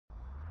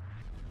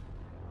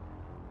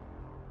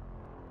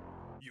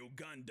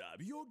Uganda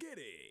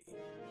byogere.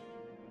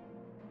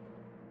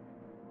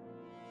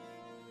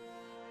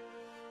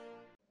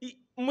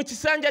 Mu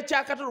kisanja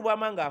kya Kato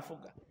Lubwama nga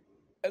afuga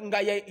nga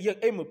ye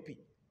MP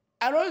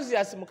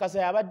Alozias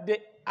Mukasa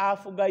yabadde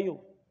afugayo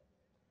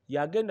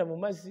yagenda mu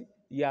mazzi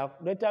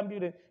yakuleta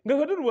ambulance nga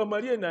Kato Lubwama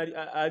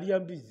ali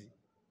ambizi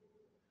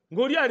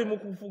ng'oli ali mu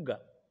kufuga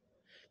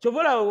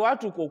kyobola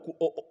watuuka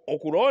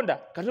okulonda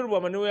Kato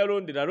Lubwama ne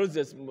yalondera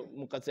Alozias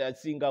Mukasa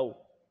yasingawo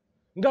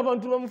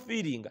ng'abantu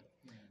bamufiiringa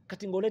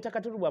kati ng'oleta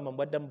Kato Lubwama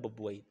mbwaddamu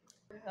Bobi Wine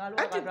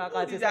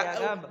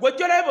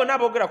gwejjola bonna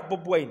boogera ku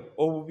Bobi Wine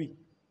obubi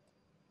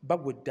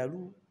bagwe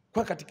ddalu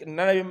kwa kati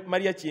nana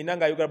Mariach yina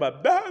nga ayogera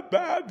ba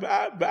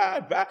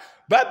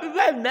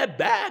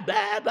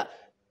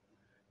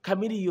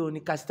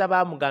kamiliyoni kasita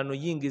bamugano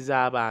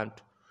yingiza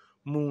abantu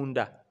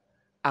munda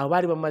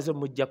abaali bamaze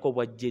mujjako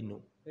bwa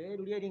jeno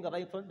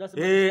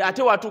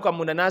ate watuuka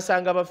munda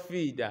n'asanga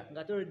bafiida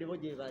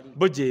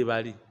bo gye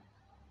bali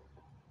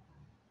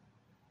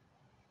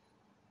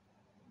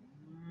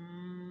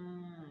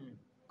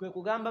kwe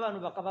kugamba bano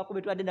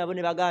bakabakubetwadde nabo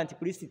ne bagaa nti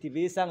Kristi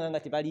beesanga nga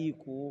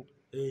tebaliiku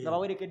nga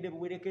bawerekedde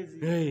buwerekezi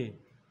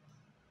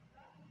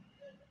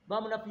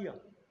bamunafiya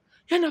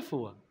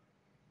yanafuwa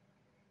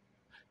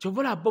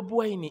kyobola Bobi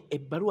Wine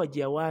ebbaluwa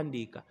gye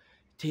yawandiika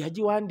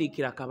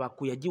teyagiwandiikira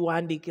Kabaku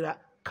yagiwandiikira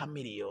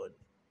Kamiliyoni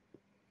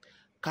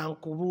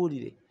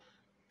kankubuulire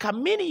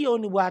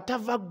Kamiliyoni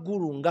bw'atava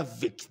ggulu nga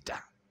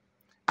Victor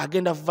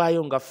agenda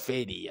vaayo nga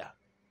Failure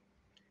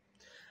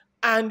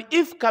and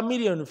if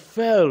Kamiliyoni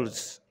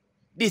fails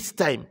this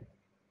time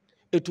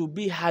it will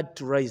be hard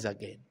to rise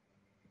again.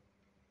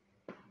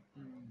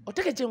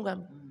 Oteke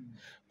kyengamba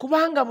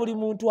kubanga buli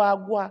muntu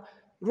agwa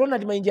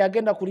Ronald Mayinja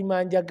agenda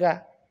kulima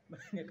njaga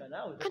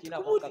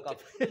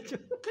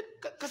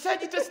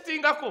kasaji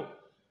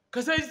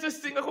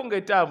testingako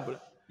ng'etambula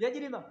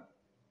yagirima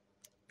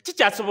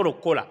kikyasobola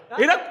okukola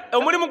era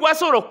omulimu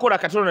gwasobola okukola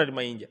kati Ronald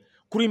Mayinja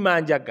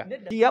kulima njaga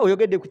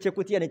oyogedde ku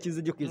kyekutya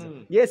nekizijukiza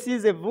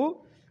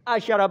yesiizevu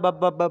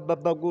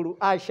asharabababagulu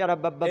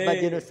asharabababa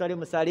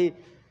Jerusalemu sali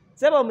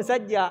seba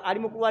omusajja ali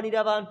mu kulwanira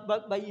abantu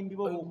bayimbi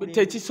bo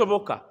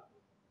tekisoboka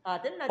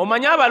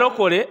omanya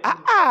abalokole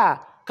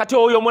kati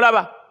oyo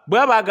mulaba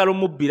bwe baagala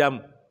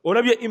omubbiramu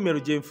olabye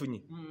email gye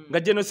nfunye nga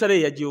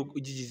Jenosale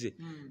yagigize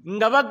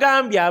nga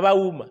bagambye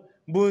abawuma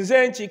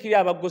bunze nkiikiri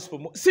aba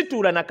gospel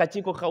situula na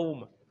kakiiko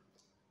kawuma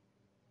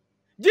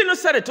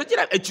Jenosale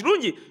tokiraba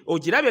ekirungi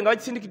ogirabye nga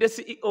bakisindikidde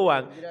CEO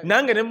wange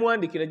nange ne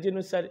muwandikira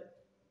Jenosale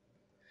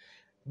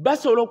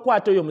basobola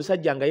okukwata oyo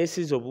omusajja nga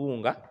yesiiza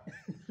obuwunga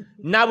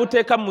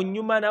n'abuteeka mu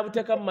nnyuma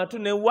n'abuteeka mu matu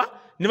newa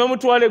ne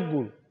bamutwala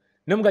eggulu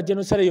nemuga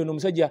Jenosale yono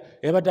omusajja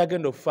yabadde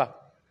agenda okufa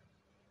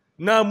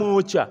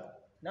n'amwokya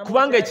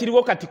kubanga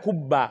ekiriwo kati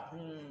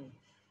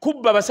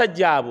kubba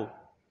basajja abo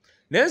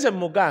naye nze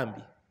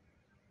mugambye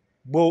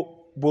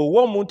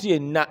bw'owa omuntu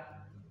yenna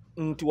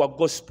nti wa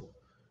gospel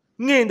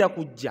ngenda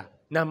kujja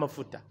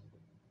n'amafuta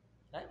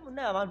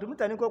abantu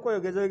mutandika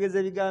okweyogezayogereza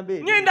ebigambo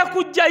ebyo ngenda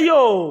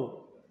kujjayo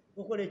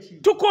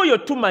tukoyo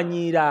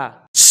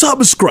tumanyiira.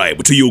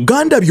 Subscribe to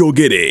Uganda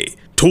byogere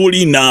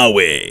tuli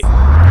naawe.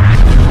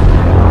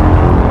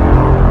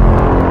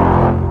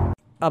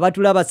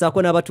 Abatulaba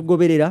saako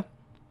n'abatugoberera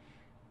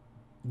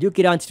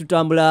jjukira nti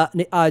tutambula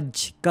ne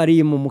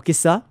Karimu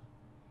Mukisa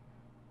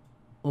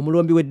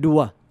omulombi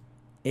w'edduwa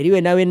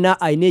eriwe nawe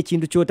na ayina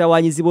ekintu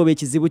ky'otawanyizibwa oba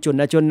ekizibu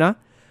kyonna kyonna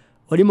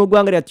oli mu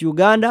ggwanga lya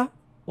Uganda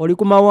oli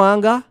ku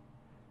mawanga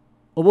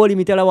oba oli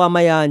mitala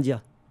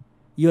w'amayanja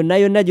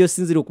yonna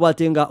gy'osinzira okuba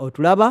ate nga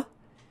otulaba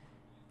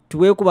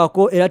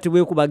tuweekubako era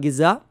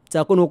tuweekubagiza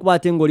saako n'okuba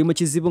ate nga oli mu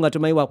kizibu nga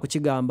tomanyi wa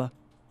kukigamba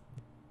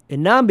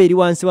ennamba eri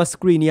wansi wa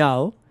screen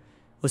yawo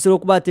osobola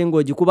okuba ate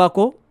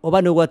ng'ogikubako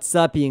oba no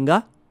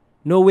whatsappinga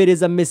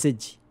n'oweereza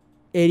message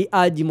eri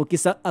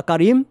Mukisa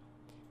Karim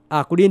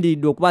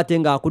akulindiridde okuba ate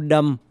nga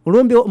akuddamu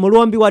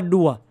mulombi wa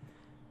dduwa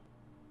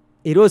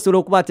era osobola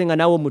okuba ate nga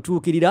naawe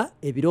omutuukirira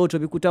ebirooto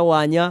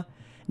bikutawaanya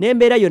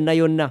n'embeera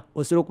yonna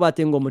osobola okuba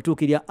ate nga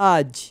omutuukirira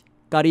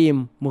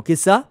Karim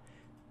Mukisa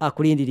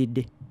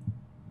akulindiridde.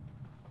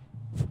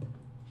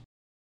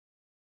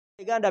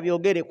 Uganda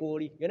byogere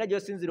kwoli yonna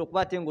gy'osinzira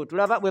okuba ate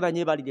ng'otulaba bwe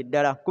banyebalidde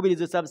ddala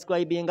kubiriza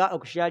subscribinga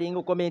okusharinga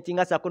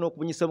okumentinga saako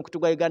n'okubunyisa omukutu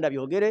gwa Uganda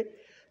byogere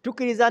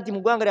tukkiriza nti mu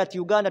ggwanga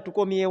lya Uganda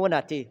tukomyewo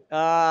nate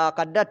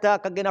kaddata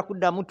kagenda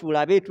kuddamu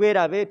tulabe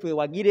twerabe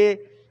twewagire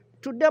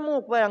tuddemu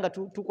okuba nga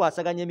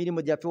tukwasaganya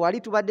emirimu gyaffe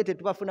wali tubadde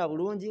tetubafuna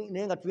bulungi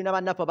naye nga tulina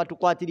bannaffe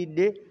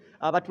abatukwatiridde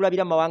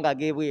abatulabira amawanga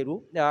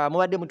ag'ebweru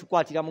mubadde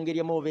mutukwatira mu ngeri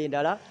emu oba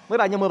endala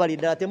mwebanye mwebali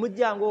ddala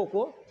temujjanga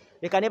okwo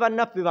leka ne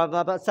bannaffe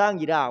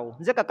basangira awo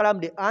nze Kakalaamu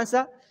the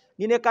answer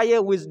nine Kaye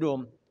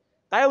Wisdom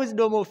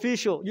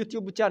official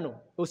YouTube channel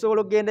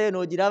osobola okgendayo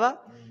n'ogiraba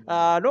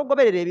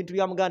n'ogoberera ebintu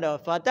bya muganda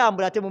waffe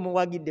atambula ate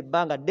mumuwagidde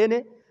ebbanga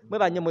ddene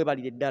mwebanye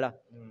mwebalire ddala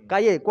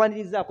Kaye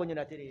kwanirizaako nnyo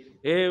nate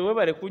leero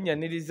webale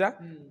kunnyaniriza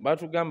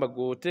batugamba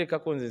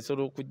gwoteekako nze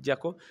nsobola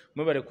okuggyako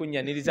mwebale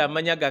kunnyaniriza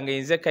amanya gange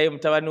nze Kaye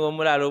mutabani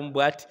w'omulaalo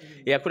omubwati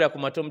eyakulira ku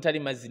mata omutali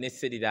mazzi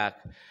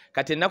n'esseriraaka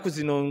kati ennaku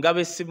zino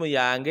ngaba essimu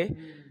yange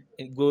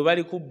gwe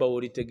bali kubba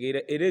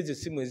olitegeera era ezo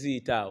essimu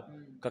eziyitaawo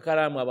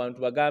kakalaamu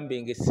abantu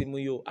bagambe ng'essimu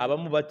yo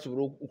abamu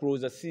batula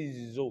okulowooza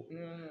siizizo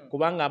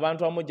kubanga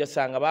abantu abamu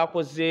jasanga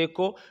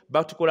bakozeeko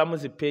batukolamu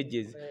zi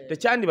pages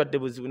tekyandibadde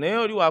buzibu naye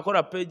oli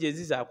wakola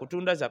pages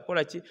zakutunda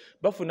zakukola ki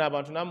bafuna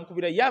abantu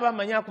namukubira yaba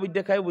amanyi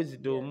akubidde Kaye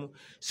Wisdom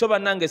so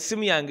bannange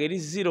essimu yange eri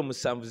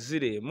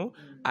 0701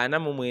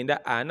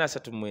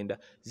 49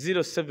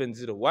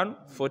 0701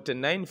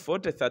 49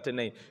 40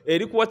 39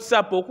 eri ku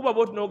WhatsApp okuba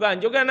boti n'ogamba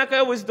njogera na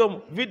Kaye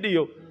Wisdom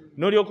video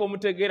n'olyoka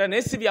omutegeera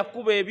naye si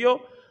byakuba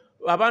ebyo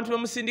abantu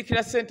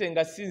bemusindikira sente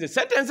nga sinze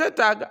sente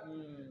nzeetaaga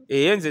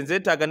nze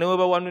nzeetaaga ne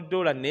weba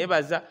 $1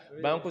 neebaza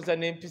bankuza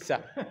n'empisa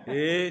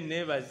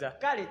neebaza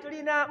kale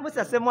tulina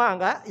Musa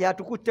Semwanga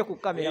yatukutte ku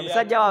kamera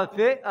musajja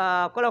waffe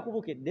akola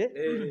kubukedde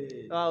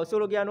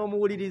osologera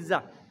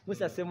n'omuwuliriza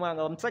Musa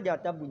Semwanga omusajja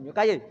watabu nnyo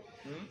Kaye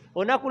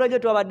olunaku lw'ejo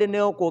twabadde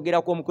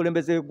n'okwogera ku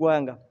omukulembeze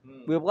w'eggwanga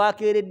bwe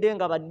bwakeeredde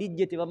nga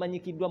badijje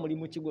tebamanyikiddwa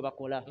mulimu ki gwe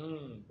bakola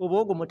oba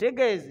ogwo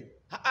mutegeezi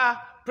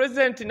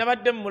president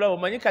nabadde mmulabo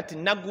manyi kati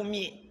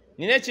nagumye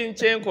nina ekintu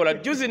kyenkola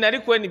juzi nali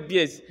ku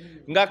NBS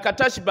nga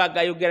Katashbag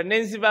ayogera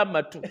nenziba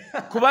amatu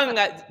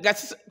kubanga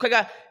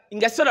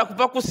nga sola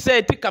kuva ku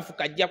seti kafu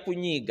kajja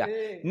kunyiiga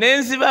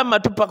nenziba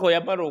amatu paka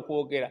oyamala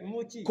okwogera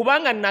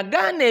kubanga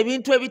nagaana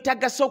ebintu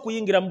ebitagasa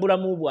okuyingira mu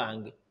bulamu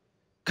bwange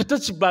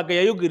Katashbag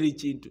yayogera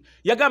ekintu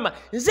yagamba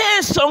nze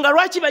ensonga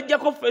lwaki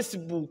bajjako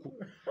Facebook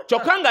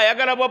kyokka nga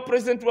ayagala bwa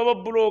president wa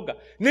bloga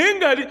naye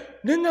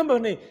ngamba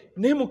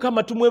naye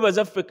mukama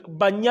tumwebaza ffe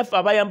banyaffe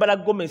abayambala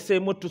gomesi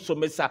emu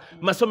tusomesa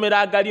masomero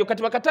agaliyo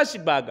kati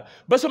bakatashibaaga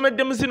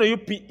basomedde mu zino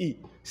UPE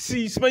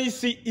simanyi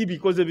CE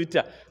bikoze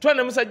bitya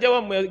twana musajja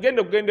wammwe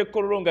yagenda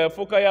ekkololo nga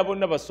yafuuka ya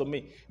bonna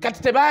basome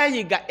kati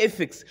tebayiga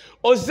ethics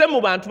oze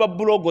mu bantu ba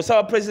bloga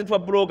osaba president wa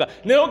bloga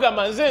naye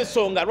ogamba nze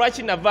ensonga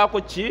lwaki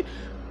navaako ki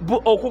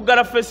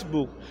okugala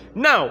Facebook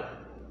now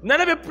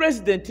nalabye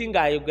president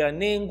ng'ayogera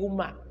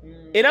n'enguma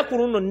era ku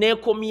luno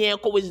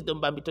neekomyeko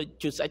Wisdom bambi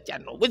tokyusa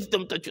kyano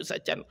Wisdom tokyusa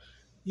kyano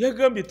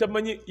yagambye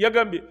tamanyi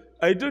yagambye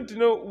I don't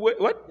know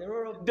what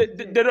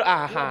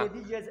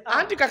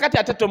anti kakati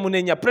ate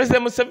tomunenya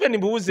president Museveni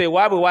buuze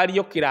waabwe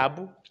waliyo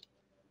kirabu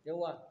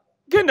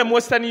genda mu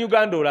Western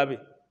Uganda olabe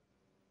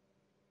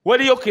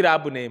waliyo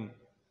kirabu nemu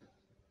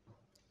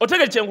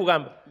otege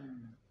kyenkugamba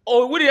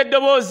owulira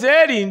eddoboozi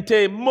eri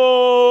nte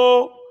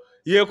mo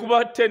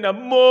yekuba tena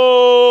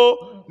mo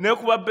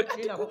nekuba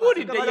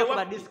kubulidde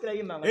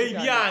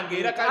ebyange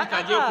era kandi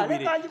kanje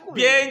okubire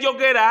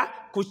byenjogera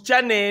ku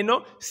channel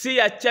eno si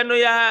ya channel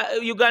ya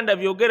Uganda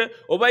byogere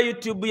oba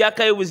YouTube ya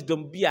Kaye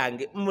Wisdom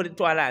byange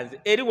mutwalanze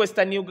eri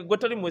Western Uganda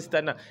gotoli mu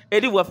Western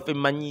eri waffe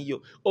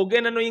manyiyo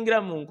ogenda no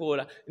yingira mu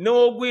nkola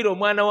n'ogwira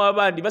omwana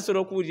w'abandi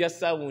basobola okuwulira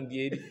sound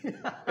eri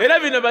era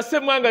bino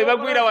basemwanga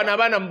bibagwira wana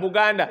abana mu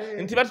Buganda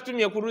nti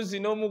batutumye ku ruzi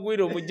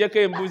n'omugwira omujjeko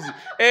embuzi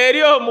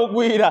eri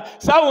omugwira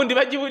sound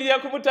bagibulira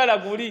ku butala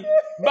guli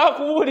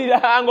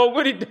bakuwulira nga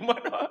ogulidde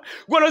mwana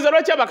gwoloza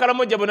lwaki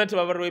abakalamoja bonna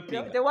tebabarwepi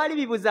tewali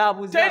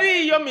bibuzabuza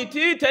teriyo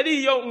miti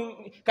teriyo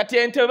kati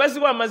ente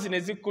baziwa amazzi ne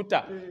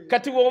zikkuta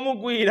kati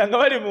w'omugwira nga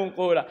bali mu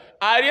nkola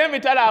ali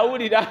emitala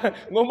awulira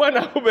ng'omwana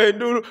akuba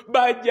endulu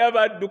bajja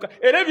badduka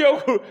era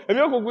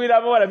ebyokugwira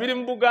abawala biri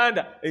mu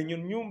Buganda eno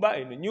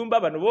nyumba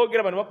bano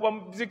boogera bano bakuba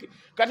muziki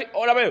kati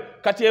olabayo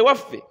kati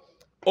ewaffe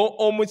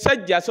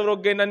omusajja asobola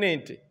okugenda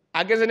n'ente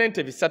ageze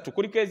n'ente bisatu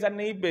kulikeza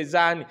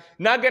neibezaani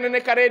n'agenda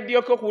ne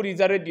kareediyo ko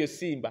kuwuliriza radio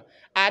Simba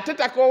ate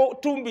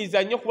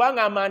takotumbiza nnyo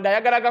kubanga amanda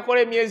ayagala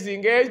gakola emyezi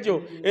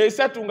ng'egyo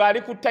esatu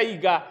ng'ali ku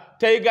Tiger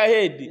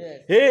Head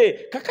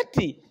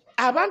kakati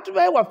abantu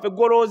bewaffe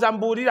golooza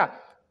mbuulira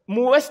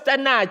mu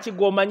Western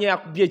akigomanye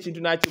yakubye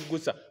ekintu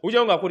n'akigusa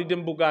ujja nga akulidde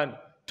mu Buganda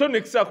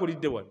tonekisa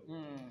akulidde wano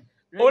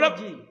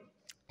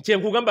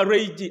kyenkugamba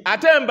Reigi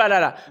ate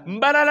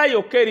mbalala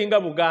yokka eringa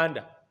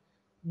Buganda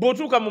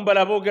bw'otuuka mu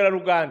mbala boogera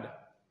Luganda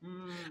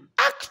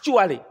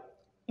actually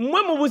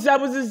mwe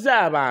mubuzabuzizza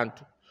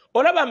abantu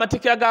olaba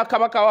amateeka ga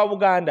kabaka wa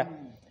Buganda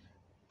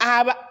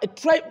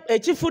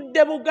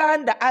ekifudde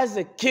Buganda as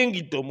a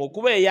kingdom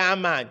okuba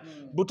ey'amaanyi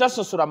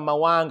butasosola mu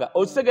mawanga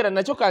okisegera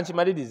nakyo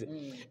kankimalirize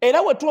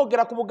era we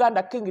twogera ku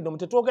Buganda kingdom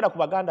tetwogera ku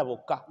Baganda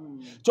bokka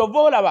kyova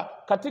olaba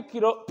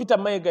Katikkiro Peter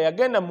Mayiga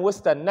yagenda mu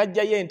Western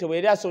najjayo ente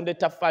weeri asonda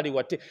ettaffaali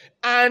wate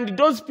and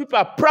those people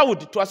are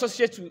proud to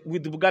associate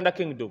with the Buganda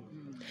kingdom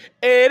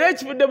era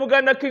ekifudde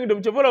Buganda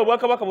kingdom kyovola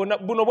obwakabaka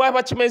buno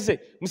bwaba kimeze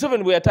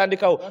Museveni bwe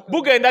yatandikawo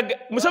bugenda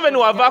Museveni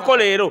wavaako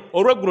leero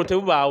olweggulo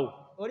tebubaawo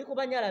oli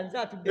kubanyala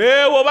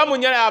nzatudde oba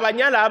munyala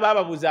abanyala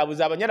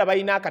ababuzaabuza abanyala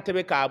balina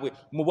akatebe kaabwe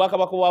mu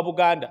bwakabaka wa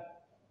Buganda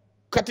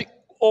kati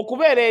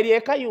okubeera eri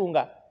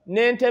ekayunga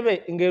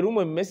n'entebe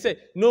ng'erumu emmese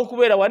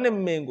n'okubeera wane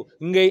mmengo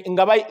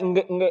nga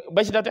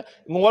bakitata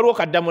nga waliwo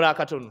kaddamula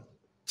akatono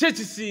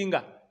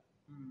kyekisinga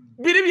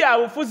biri bya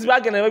bufuzi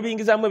bagenda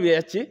babiyingizamu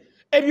ebyaki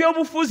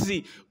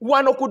ebyobufuzi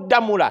wano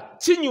kuddamula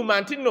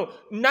kinyuma nti nno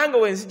nange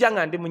wenzija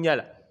nga ndi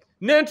munyala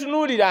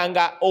nentunuulira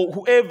nga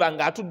whoever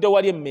nga atudde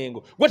wali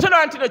emmengo gwe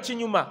tolaba nti no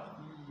kinyuma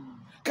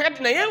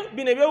kakati naye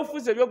bino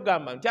ebyobufuzi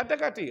ebyokugamba nti ate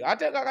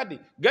kakati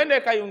genda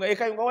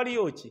ekayunga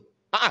waliyo ki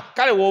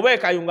kale woba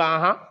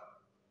ekayunga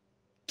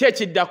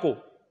kyekiddako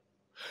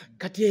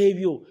kati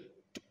ebyo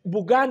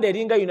Buganda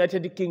eringa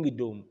United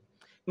Kingdom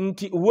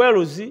nti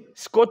Wales,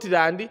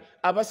 Scotland,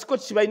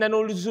 Scottish balina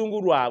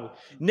n'oluzungu lwabwe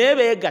naye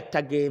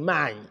beegatta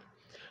geemaanyi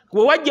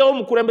bwe wajjawo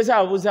omukulembeze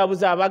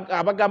ababuzaabuza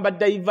abagamba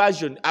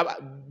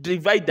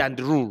divide and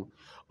rule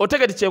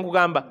otegeti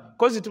kyenkugamba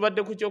kozi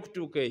tubadde ku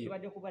kyokutuuka eyo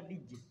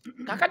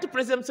kakati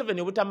President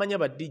Museveni obutamanya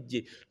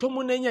badijje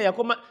tomunenya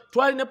yakoma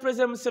twalina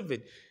President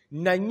Museveni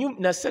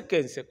na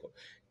sekenseko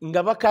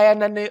nga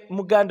bakayana ne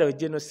muganda we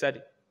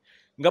genocide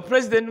nga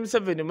President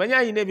Museveni manya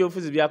ayina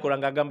ebyobufuzi byakola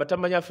ng'agamba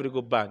tamanya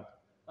Africa Bank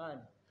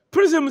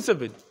President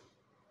Museveni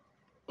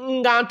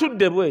nga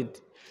ntudde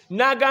bwenti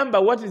n'agamba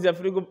what is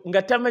Africa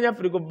nga tamanya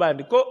Africa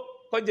Bank ko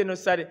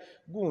genocide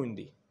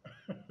gundi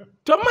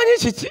tomanyi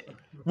kiki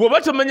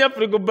bw'oba tomanya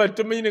Africa Bank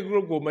tomanyi ne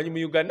gw'omanyi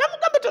mu Uganda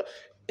namugamba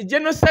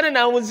genocide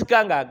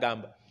n'awuzika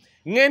ng'agamba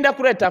ngenda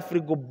kuleeta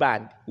Africa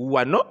Bank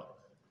wano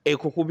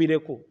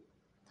ekukubireko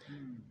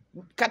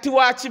kati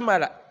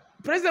wakimala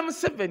President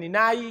Museveni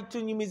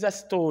n'ayitunyumiza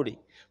story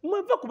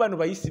mwava ku bano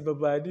bayisi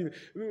babandi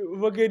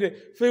bagende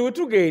fe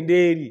tugenda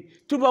eri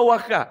tuba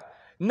waka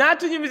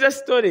n'atunyumiza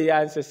story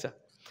yansesa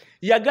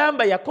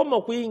yagamba yakoma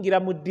okuyingira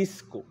mu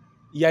disco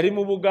yali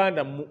mu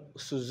Buganda mu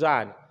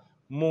Suzanne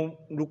mu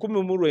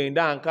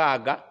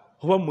 1960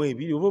 oba mu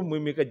 2 oba mu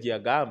emeka gye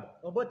yagamba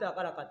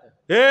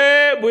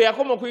bwe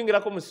yakoma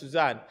okuyingirako mu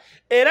Suzanne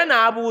era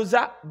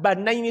n'abuuza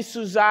bannayini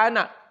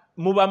Suzanne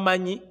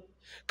mubamanyi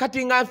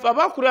kati nga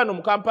abakulira no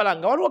mu Kampala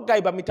nga waliwo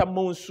gayi bamita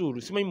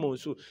Monsuru simanyi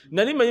Monsuru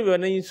nali manyi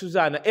bannayini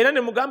Suzanne era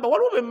ne mugamba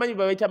waliwo bemanyi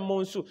babayita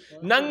Monsuru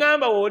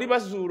naŋŋamba wooli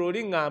bazuula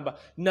oli ŋŋamba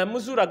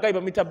namuzuula gayi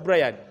bamita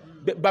Brian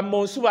ba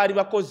Monsuru baali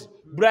bakozi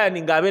Brian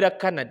ng'abeera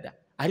Canada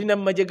alina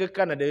mu magye ga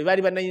Canada be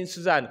baali bannayini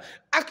Suzanne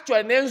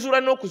actually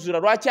n'enzuula n'okuzuula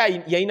lwaki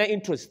yalina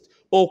interest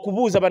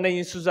okubuuza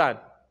bannayini Suzanne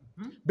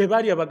be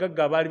baali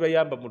abagagga abaali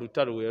bayamba mu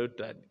lutalo we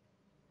Olutatadde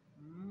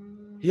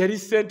yali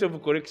center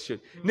of correction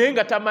naye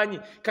nga tamanyi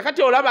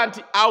kakati olaba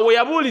nti awo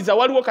yabuuliza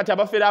waliwo kati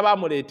abafere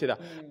abaamuleetera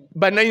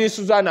bannayini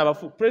Suzanne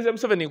abafu President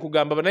Museveni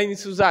nkugamba bannayini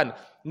Suzanne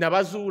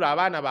nabazuula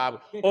abaana baabwe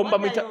omba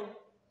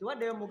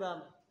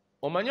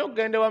omanyi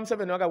okugenda wa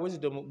Museveni waga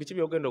wisdom biki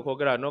byogenda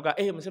okwogera noga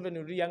Museveni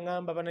uli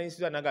yaŋŋamba bannayini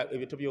Suzanne naga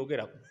ebyo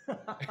tobyogerako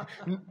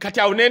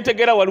kati awo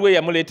nentegera waliwo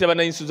eyamuleetera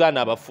bannayini Suzanne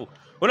abafu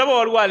olaba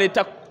waliwo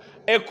aleeta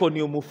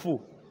Ekoni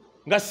omufu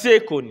nga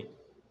Sekoni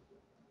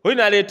oyo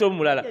n'aleeta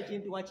omulala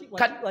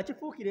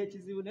wakifuukira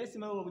ekizibu naye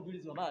simanyi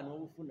obujulizi obaana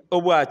obufuna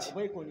obwaki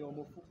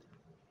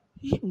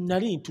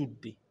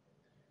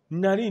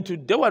nali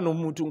ntudde wano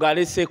omuntu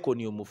ng'aleese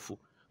Ekoni omufu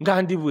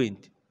nga ndi bwe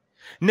nti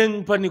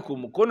nempanika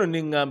omukono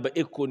neŋŋamba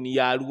Ekoni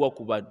yaluwa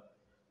ku bano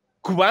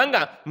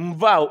kubanga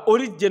nvaawo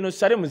oli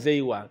genocide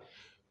muzeeyi wange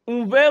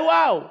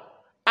nveewaawo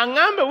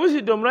aŋŋambe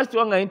wuzidde omulasi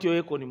wange nti oyo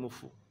Ekoni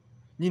mufu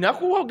nyina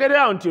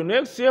kuwogererawo nti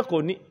ono si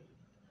Ekoni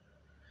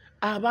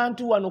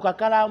abantu wano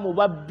Kakalaamu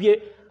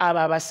babbye abo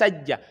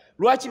abasajja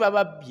lwaki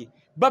bababbye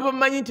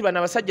babamanyi nti bano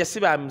abasajja si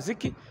ba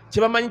muziki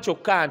kyebamanyi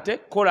kyokka nte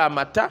kola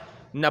amata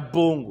na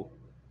bongo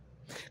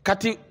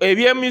kati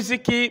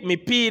ebyemuziki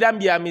mipiira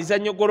bya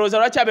mizannyo golooza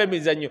lwaki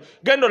ab'emizannyo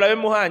genda olabe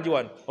Muhanji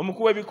wano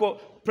omukulu w'ebiko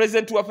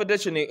president wa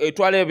federation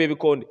etwala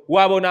eb'ebikonde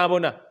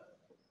wabonaabona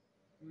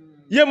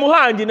ye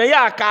Muhanji naye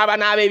akaaba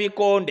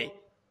n'ab'ebikonde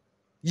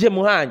ye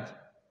Muhanji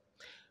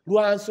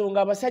lwa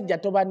nsonga abasajja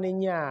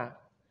tobanenya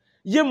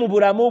ye mu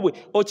bulamu bwe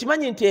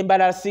okimanyi nti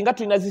embalala singa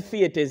tulina zi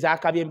theatre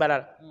ez'akabi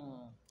embalala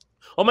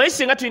omanyi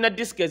singa tulina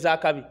disiki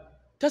ez'akabi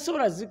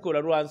tasobola zikola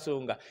lwa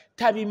nsonga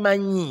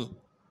tabimanyi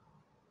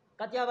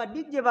kati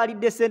abadijje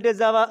balidde sente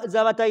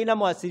z'abatalina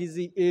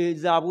mwasirizi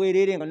za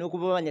bwerere nga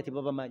n'okubamanya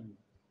tebabamanyi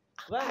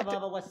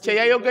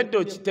kyeyayogedde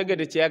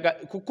okitegedde kyeyaga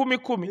ku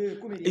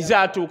 10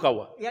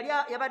 ezaatuukawa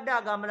yabadde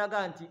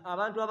agambalaga nti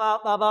abantu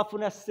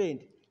abaafuna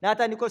sente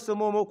n'atandika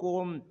osoma omu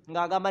ku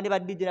ng'agamba ne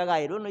badijje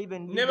nagaero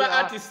ne ba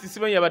artist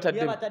simanyi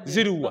yabatadde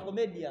ziruwa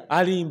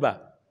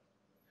alimba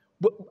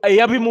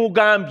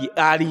eyabimugambye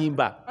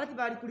alimba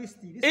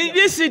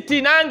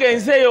lisiti nange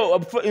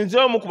nze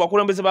omu ku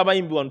bakulembeze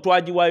b'abayimbi wano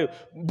twagiwayo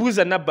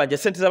buuza nabbanja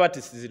sente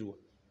z'abatisi ziriwa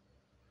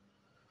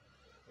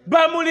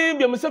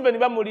bamulimbye Museveni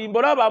bamulimba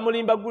olaba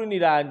bamulimba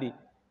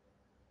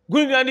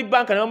Greenland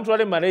Bank ne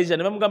bamutwala Malaysia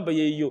ne bamugamba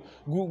yeeyo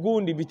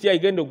gundi bitya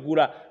igenda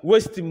okugula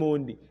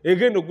Westmond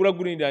egenda okugula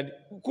Greenland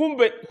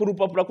kumbe ku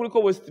lupapula kuliko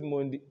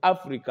Westmond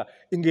Africa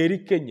ng'eri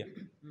Kenya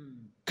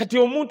kati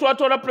omuntu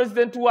atola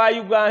president wa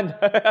Uganda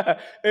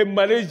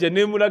Malaysia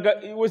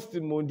nemulaga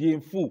Westmond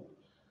enfu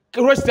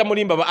Rwesta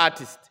mulimba ba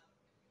artist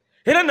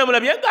era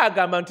namulabye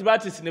ng'agamba nti ba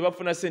artist ne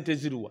bafuna sente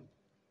ziruwa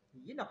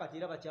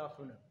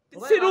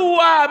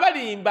siruwa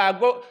balimba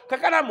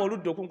Kakalaamu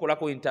oludde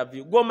okunkolako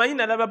interview gwomanyi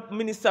nalaba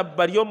minisita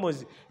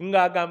Baryomozi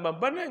ng'agamba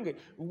banange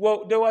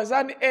there was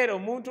an error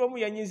omuntu omu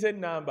yanyiza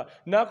ennamba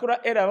n'akola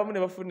error abamu ne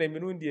bafuna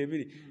emirundi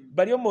 2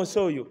 Baryomozi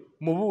oyo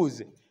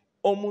mubuuze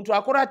omuntu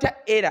akola atya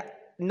error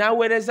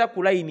n'aweereza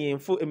ku layini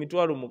enfu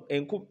emitwalo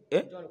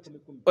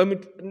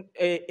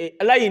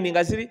layini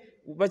nga ziri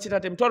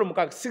bakirata emitwalo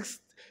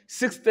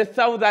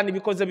 60,000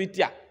 bikoze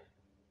bitya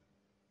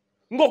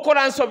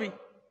ng'okola nsobi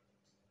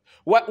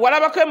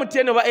walabako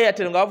MTN oba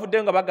Airtel nga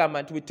bavuddeyo nga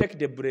bagamba nti we take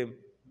the blame.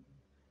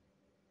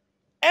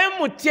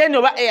 MTN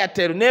oba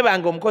Airtel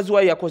nebanga omukozi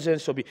wayo yakoze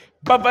ensobi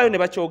bavayo ne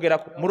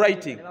bakyogerako mu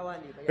writing.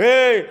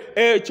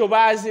 Ekyo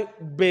baazi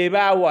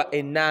beebaawa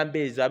ennamba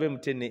ezo abe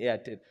MTN ne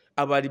Airtel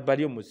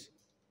bali omuzi.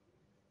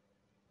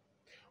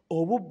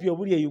 Obubbi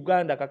obuli e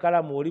Uganda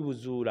Kakalaamu oli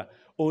buzuula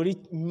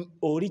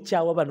oli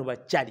kyawa bano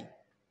bakyali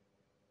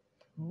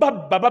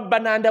babba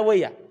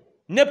nandaweya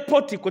ne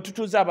poti kwe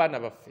tutuuza abaana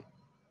baffe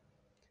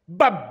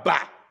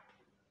babba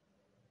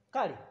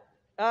kale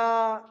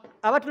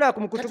abatulaba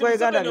ku mukutu gwa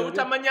Uganda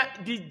obutamanya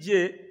DJ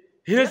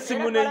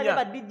Simunenya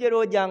ba DJ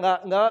Roja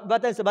nga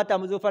batandise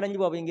batambuza obufaananyi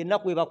bwabwe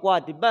ng'ennaku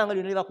ebakwate ebbanga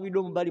lyonna libakubidde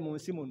omubali mu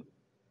nsi muno.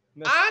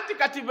 Anti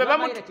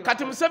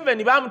kati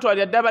Museveni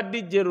bamutwalira dda ba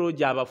DJ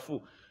Roja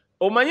abafu.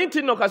 Omanyi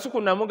nti nno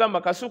Kasuku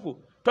namugamba Kasuku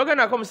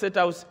togendako mu State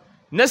House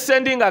ne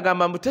Sendi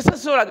ng'agamba mbu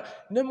tesasobola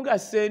ne muga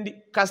Sendi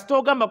kasita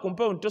ogamba ku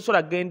mpewo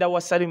ntosobola genda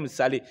wasali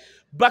musale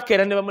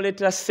bakeera ne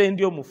bamuleetera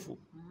Sendi omufu.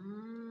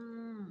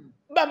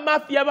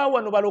 Bamafia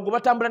bawano balogo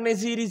batambula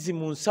n'eziyirizi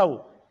mu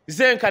nsawo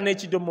zenka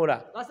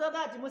n'ekidomola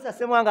basooka ati Musa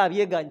Ssemwanga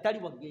abyeganye tali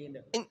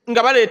wagenda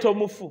nga baleeta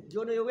omufu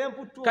jono yo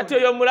wemputtu kati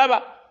oyo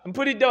mulaba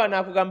mpulidde wano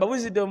akugamba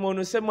Wisdom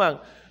ono Ssemwanga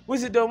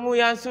Wisdom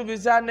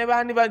yansuubiza ne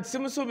baani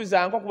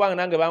simusuubiza nko kubanga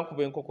nange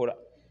bankuba enkokola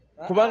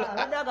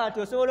kubanga ndaga ati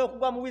osobola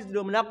okugwa mu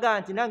Wisdom naga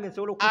nti nange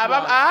nsobola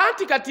okugwa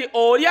anti kati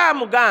oli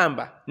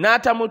amugamba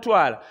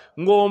n'atamutwala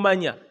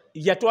ng'omanya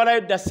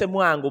yatwalayo dda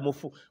Ssemwanga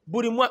omufu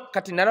buli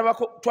kati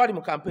nalabako twali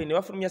mu campaign ne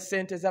bafulumya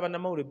ssente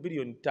z'abannamawulire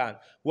bilioni 5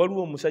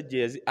 waliwo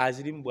omusajja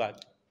azirimu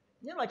bwati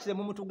nyalwakise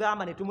mu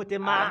mutugamba ne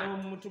tumutema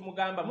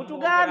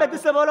mutugambe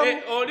tusobola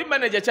oli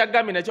manager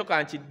kyagambye nakyo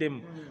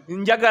kankiddemu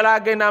njagala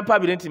agenda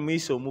mpabire nti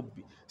muyise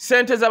omubbi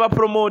ssente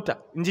z'abapromota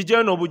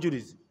njijeyo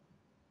n'obujulizi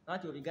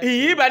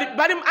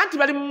anti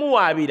bali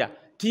mumuwaabira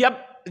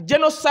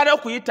genosale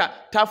okuyita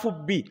tafu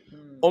B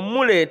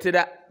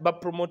omuleetera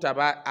bapromota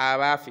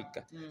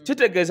aba-Africa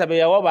kitegeeza be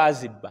yawa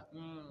baazibba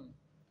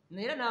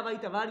naye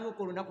n'abayita baaliwo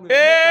ku lunaku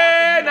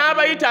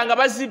n'abayita nga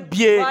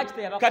bazibbye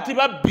kati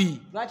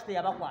babbi lwaki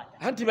teyabakwata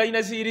anti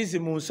balina ziyirizi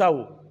mu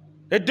nsawo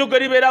eddogo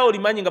libeerawo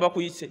olimanyi nga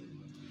bakuyise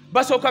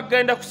basooka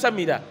kugenda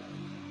kusamira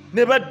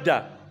ne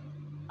badda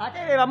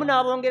ate be bamu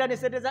n'abongera ne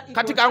sente za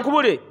kati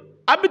kankubule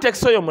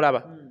Abitex oyo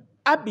mulaba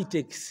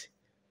Abitex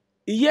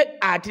ye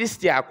at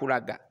least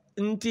yakulaga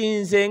nti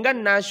nze nga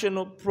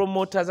National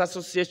Promoters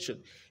Association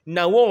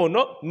nawo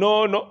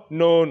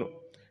no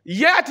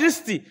ye at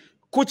least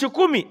ku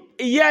 10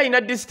 ye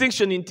ayina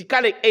distinction nti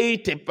kale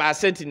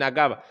 80%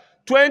 nagaba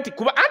 20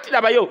 kuba anti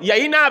labayo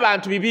yayina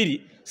abantu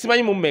 2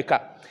 simanyi mu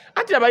mmeka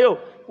anti labayo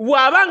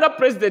wabanga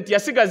president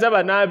yasigaza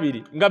bana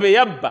 2 nga be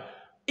yabba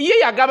ye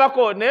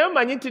yagabako naye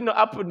manyi nti no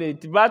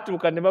opponent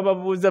batuuka ne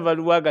bababuuza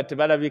baluwaga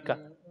tebalabika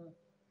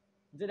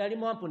nze nali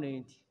mu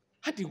opponent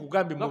hati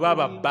kugambe mu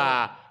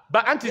baba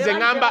anti ze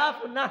ngamba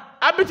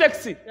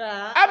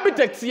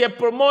Abitex ye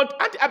promote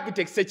anti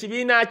Abitex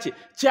ekibiina kye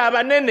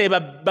kyabanene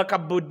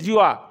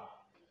bakabodiwa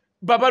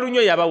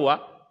babalunyo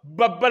yabawa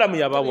babalamu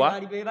yabawa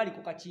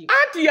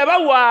anti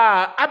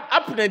yabawa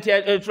opponent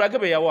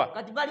tulagebe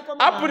yawa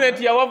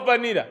opponent yawa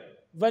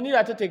vanilla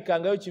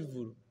atatekangayo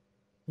kivulu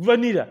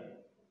vanilla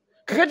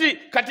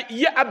kati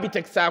ye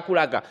Abitex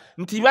akulaga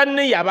nti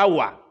banne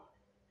yabawa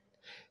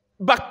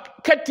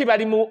bakati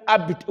bali mu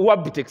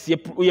Abitex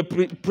ye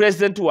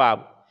president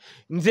wabo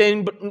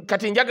nze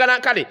kati njagala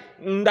kale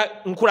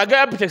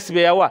nkulaga Abitex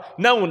be yawa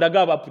nawe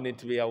ndaga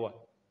opponent be yawa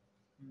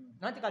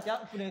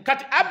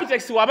kati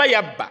Abitex waba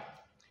yabba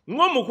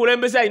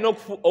ng'omukulembeze alina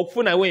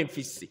okufunawo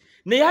enfisi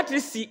naye at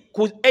least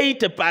ku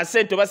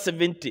 80% oba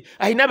 70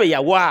 alina be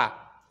yawa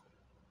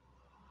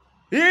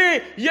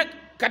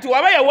kati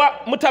waba yawa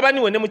mutabani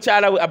we ne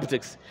mukyala we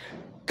Abitex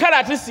kale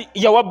at least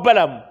yawa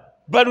balamu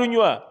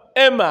balunywa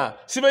Emma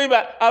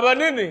sibayiba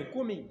abanene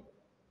 10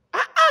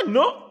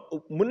 no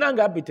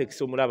munanga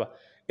Abitex omulaba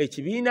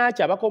ekibiina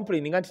kya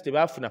complaining nti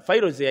tebafuna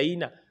files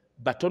yayina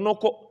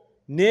batonoko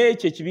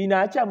n'ekyo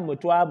ekibiina kyammwe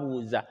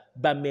twabuuza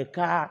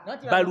bameka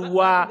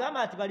baluwa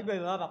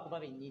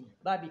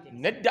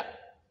nedda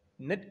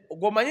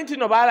gomanyi nti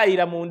no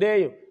baalayira munda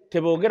eyo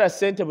teboogera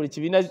ssente buli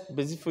kibiina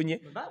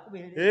bezifunye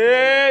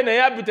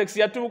naye Abitex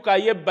yatuuka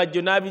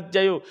yebbajjo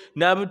n'abijjayo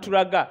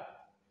n'abitulaga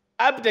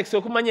Abitex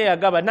okumanya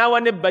yagaba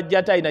n'awa n'ebbajjo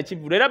ate alina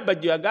kivulu era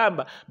bajjo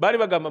yagamba baali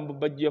bagamba mbu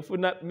bajjo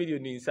yafuna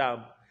milioni 7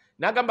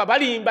 n'agamba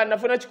balimba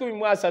nafuna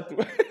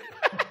 13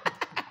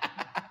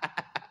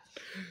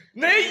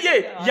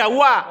 naye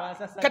yawa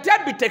kati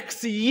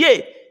Abitex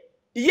ye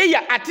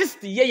ya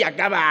artist ye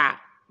yagaba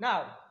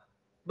nawe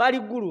bali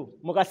ggulu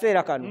mu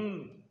kaseera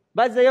kano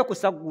bazzeeyo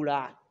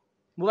kusagula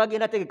mu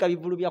bagenda tegeka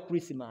bivulu bya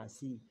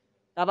Christmas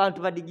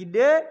abantu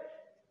badigidde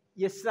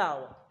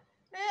yesaawa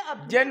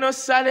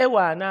genosale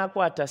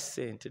wanaakwata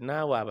ssente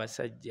naawe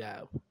abasajja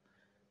abo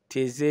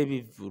teeza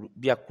ebivulu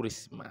bya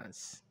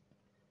Christmas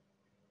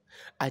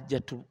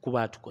ajja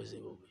kuba tukoze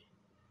bubi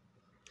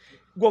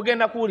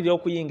gwogenda kuwulira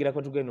okuyingira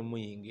kwe tugenda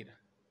omuyingira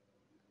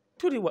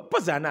tuliwa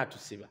poza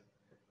anaatusiba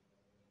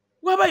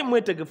wabayi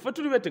mwetegefu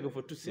tuli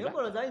betegefu tusiba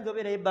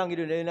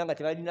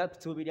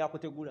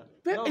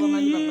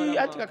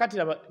anti kakati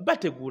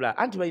bategula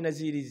anti balina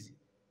zirizi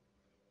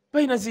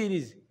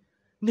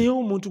naye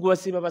omuntu gwe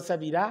basiba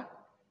basabira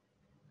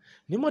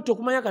nimwete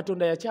okumanya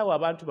Katonda yakyawa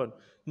abantu bano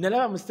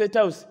nalaba mu State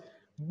House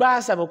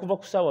basaba okuva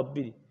ku ssaawa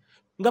 2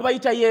 nga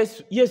bayita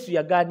Yesu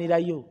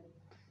yagaanirayo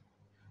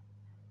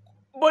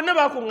bonna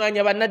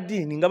bakuŋŋaanya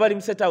bannaddiini nga bali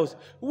mu State House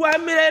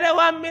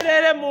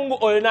wamirere Mungu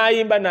oyo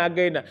n'ayimba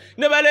n'agenda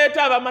ne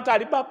baleeta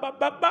abamataali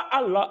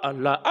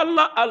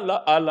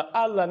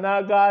Allah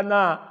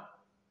n'agaana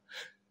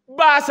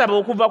basaba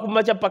okuva ku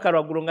makya paka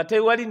lwaggulo nga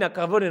tewali na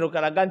kabonero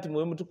kalaga nti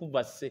mwe mutukuvu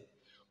asse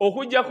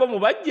okujjako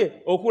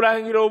mubajje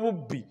okulangira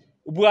obubbi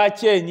bwa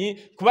kyenyi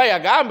kuba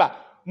yagamba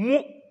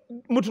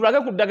mutulage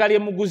ku ddagala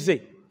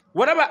lyemuguze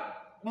walaba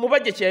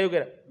mubajje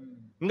kyeyayogera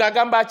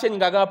ng'agamba akyenyi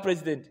ng'agamba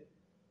president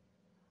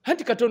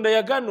anti Katonda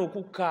yagaana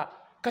okukka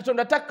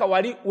Katonda takka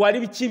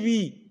wali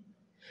kibi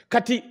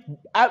kati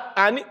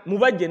ani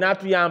mubajje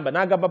n'atuyamba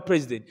n'agamba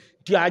president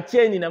nti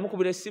akyenyi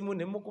namukubira essimu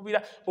ne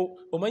mukubira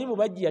omanyi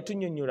mubajje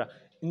yatunyonnyola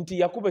nti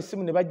yakuba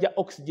essimu ne bajja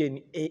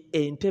oxygen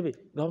entebe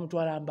nga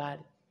bamutwala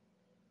Mbaale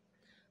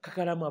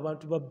Kakalaamu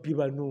abantu babbi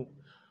bano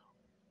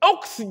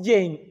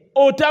oxygen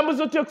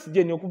otambuza otya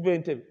oxygen okuva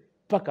entebe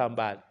paka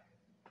Mbaale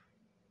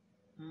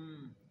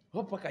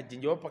opaka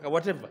jinja opaka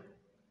whatever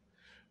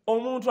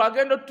omuntu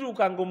agenda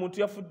otuuka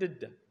ng'omuntu yafudde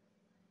dda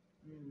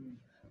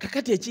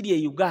kakati ekiri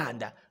e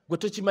Uganda gwe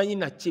tokimanyi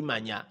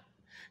nakimanya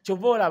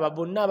kyova olaba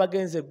bonna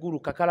abagenze eggulu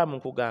Kakalaamu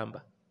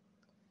nkugamba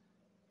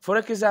for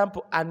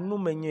example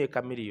Anuma ennyo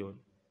Chameleone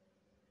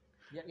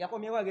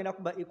yakomyewo agenda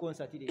kuba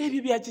concert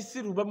ebyo bya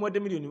kisiru bamuwadde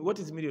million what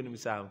is million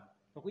 7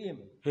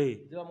 okuyimba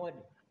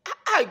bamuwadde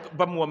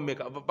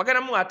bamuwammeka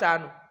bagenda mu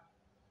 5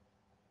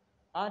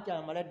 anti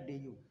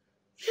amaladdeyo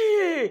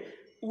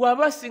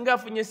waba singa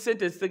afunye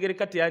ssente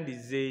zitegereka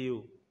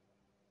teyandizeeyo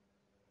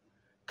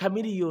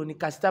Chameleone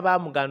kasita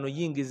baamugano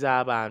yingiza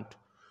abantu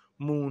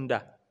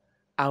munda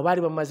abo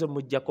baali bamaze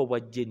omujjako obwa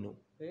jeno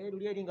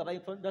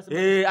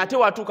ate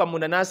watuuka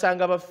munda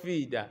n'asanga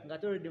bafiida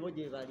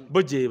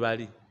bo gye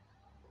bali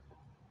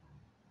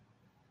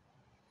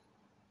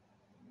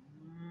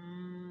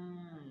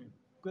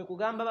kwe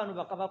kugamba bano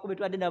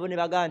bakabakubetwadde nabo ne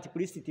bagaa nti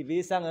Kristi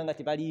beesanga nga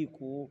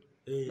tebaliiko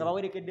nga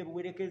bawerekedde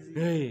buwerekezi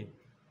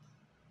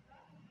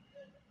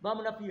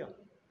bamunafiya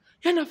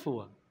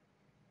yanafuwa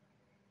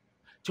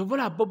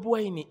kyovola Bobi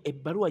Wine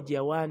ebbaluwa gye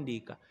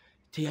yawandiika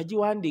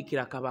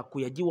teyagiwandiikira Kabaku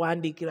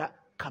yagiwandiikira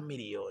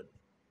Chameleone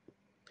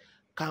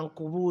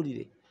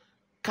kankubuulire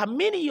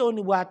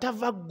Chameleone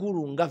bw'atava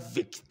ggulu nga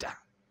Victor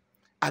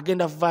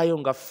agenda vaayo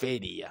nga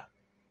failure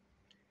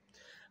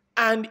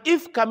and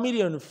if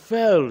Chameleone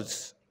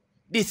fails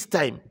this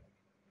time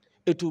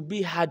it will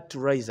be hard to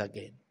rise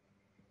again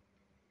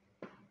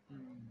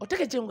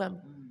oteke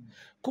kyengamba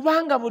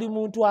kubanga buli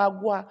muntu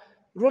agwa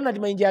Ronald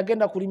Mayinja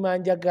agenda kulima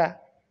njaga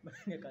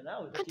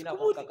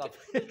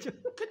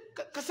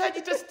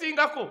kasaji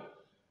testingako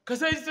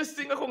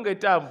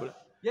ng'etambula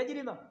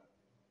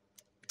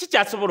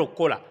kikyasobola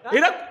okukola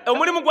era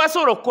omulimu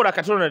gwasobola okukola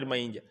kati Ronald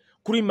Mayinja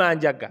kulima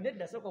njaga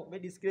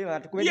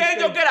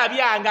yenjogera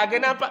byange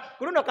agenda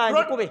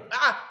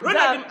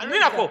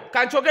ninako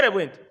kankyogere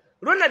bwe nti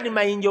Ronald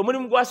Mayinja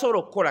omulimu gwasobola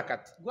okukola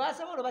kati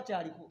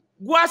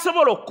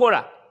gwasobola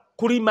okukola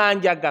kulima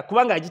njaga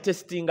kubanga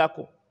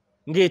agitestingako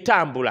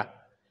ng'etambula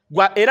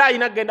era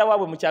alina genda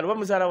waabwe mu kyalo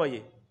bamuzaala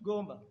waye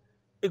gomba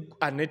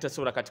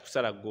anetasobola kati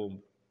kusala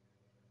gomba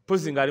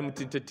pozi ng'ali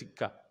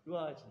mutintetikka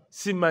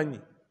simanyi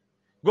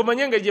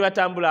gomanye engeri gye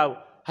batambula abo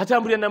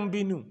atambulira na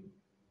mubinu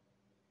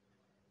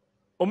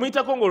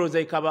omuyitako ng'olowooza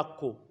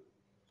ikabakko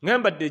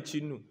ngambadde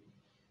ekinu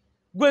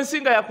gwe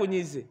nsinga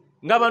yakunyize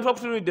ng'abantu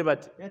bakutunulidde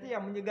bati ate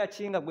yamunyiga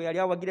kinga gwe yali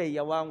awagira ye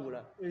yawangula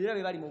era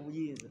be bali mu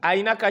buyinza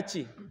ayina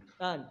kaki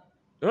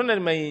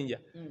Ronald Mayinja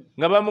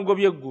nga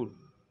bamugobye eggulu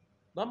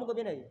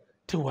bamugobye naye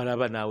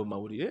tewalaba naawe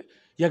mawulire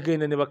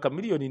yagenda ne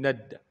Chameleone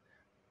nadda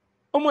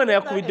omwana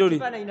yakubidde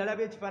oli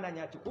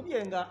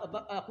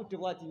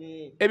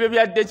ebyo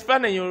byadde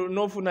ekifaananyi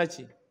n'ofuna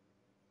ki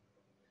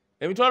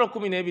emitwalo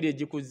 12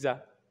 egikuzza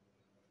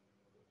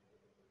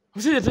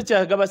omusajja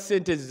tokyagaba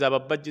ssente ezo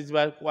ababajje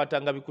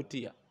zibakwatanga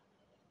bikutiya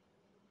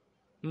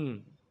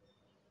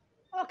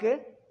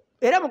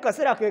era mu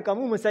kaseera ke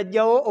kamu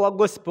musajjawo owa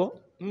gospel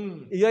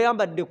iyo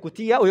yambadde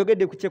kutiya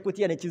oyogedde ku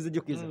kyekutiya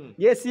nekizijukiza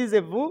yesiize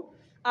vu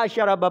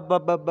ashara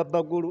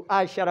babagulu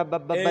ashara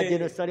bababa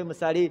Jerusalemu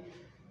sali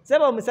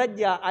seba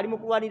omusajja ali mu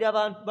kulwanira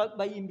abantu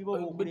bayimbi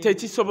bo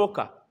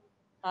tekisoboka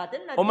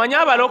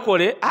omanya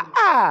abalokole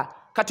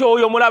kati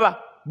oyo mulaba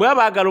bwe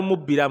abaagala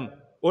omubbiramu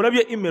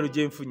olabye email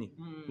gye nfunye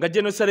nga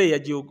Jerusalemu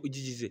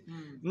yagigize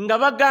nga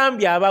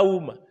bagambye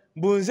abawuma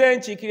mbunze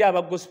nkiikiri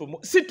aba gospel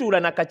situula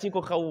na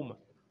kakiiko kawuma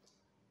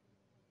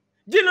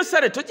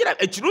Jerusalemu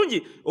togira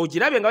ekirungi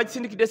ogirabye nga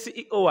bakisindikidde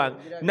CEO wange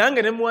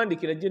nange ne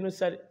muwandikira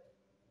Jerusalemu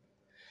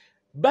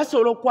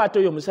basobola okukwata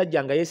oyo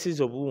omusajja nga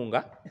yeesiiza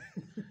obuwunga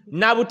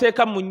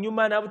n'abuteeka mu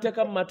nnyuma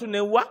n'abuteeka mu matu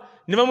newa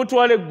ne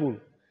bamutwala eggulu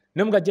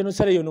ne muga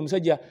Jerusalemu yono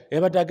omusajja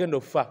yabadde agenda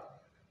okufa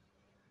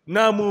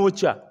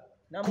n'amwokya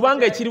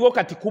kubanga ekiriwo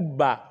kati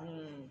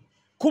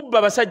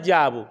kubba basajja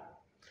abo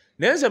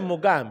naye nze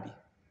mugambye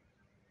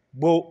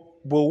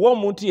bw'owa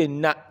omuntu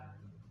yenna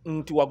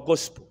nti wa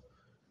gospel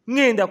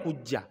ngenda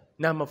kujja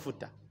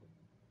n'amafuta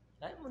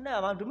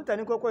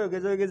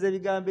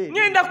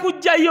ngenda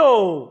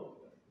kujjayo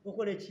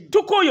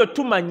tukooyo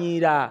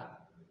tumanyira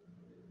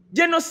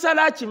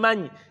genosala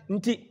akimanyi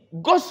nti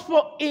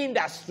gospel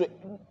industry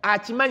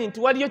akimanyi nti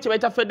waliyo kye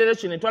bayita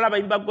federation etwala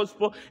abayimbi ba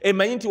gospel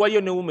emanyi nti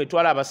waliyo newuma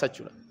etwala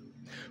abasacula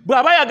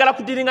bw'aba ayagala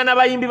kudiringa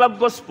n'abayimbi ba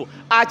gospel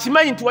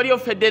akimanyi nti waliyo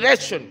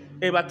federation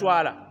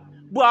ebatwala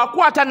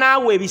bw'akwata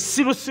naawe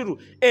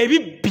ebisirusiru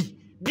ebibbi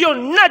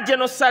byonna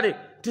genosale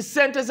ti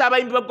sente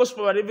z'abayimbi ba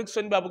gospel ba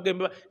Livingston ba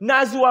Bugembe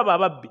n'aziwa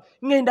ababbi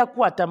ngenda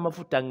kukwata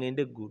amafuta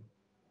ngende eggulu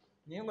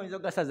naye ng'oyinza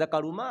okugasaza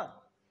kaluma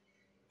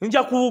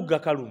nja kuwugga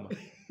kaluma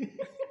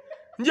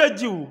nja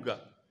giwugga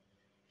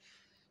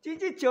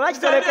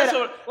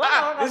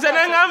nze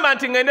neŋŋamba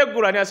nti ngende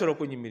eggulu ani asobola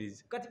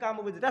okunyimiriza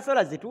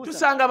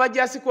tusanga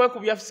bajasi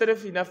kwekubya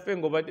serefi naffe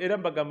era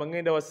mbagamba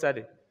ngenda wa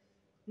sale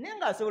naye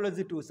ng'asobola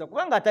ozituusa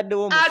kubanga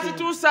ataddewo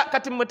azituusa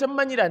kati mmwe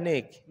temumanyira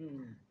neeke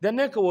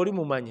daneeke wooli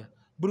mumanya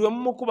buli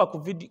wemumukuba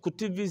ku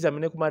tv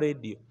zammwe ne ku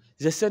marediyo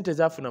ze sente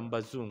zaafuna mu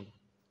bazungu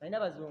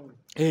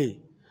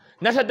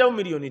nataddewo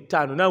miliyoni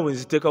 5 naawe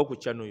nziteekawo ku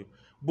kyanoyo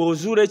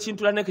bw'ozuula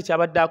ekintu laneeke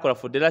kyabadde akola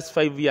for the last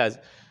 5 years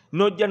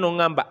n'ojja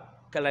n'oŋŋamba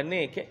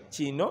kalaneeke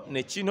kino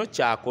ne kino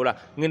kyakola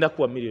ngenda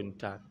kuwa miliyoni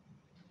 5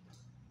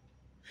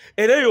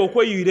 era eyo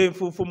okweyuyira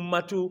enfuufu mu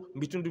matu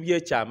mu bitundu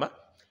by'ekyama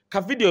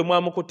ka vidiyo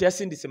mwamukutte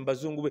yasindise mu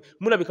bazungu be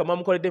mulabika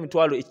mwamukoledde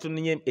emitwalo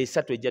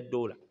 $3 ejja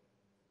 $.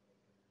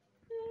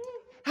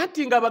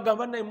 Anti nga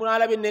bagamba naye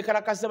mulalabe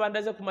nekalakaza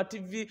bandaze ku ma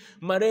TV,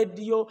 ma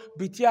radio,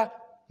 bitya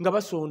nga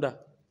basonda.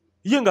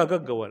 Ye nga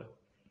gaggawala.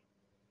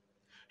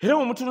 Era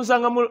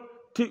omutunuzanga mu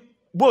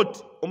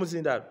bot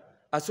omuzindalo.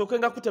 Asooke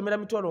nga kutemera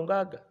mitwalo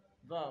ngaaga.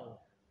 Vaawo.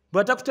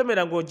 Bwata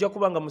kutemera ng'ojja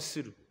kubanga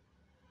musiru.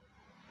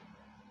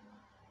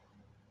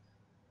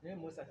 Ne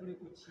Musa tuli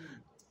ku ki?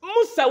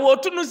 Musa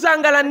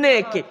wotunuzanga la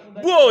neeke.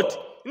 Bot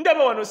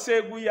ndaba wano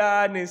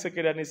Seguya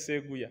n'ensekera ne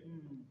Seguya.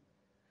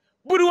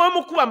 Buli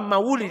wamu kuba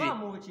mawulire.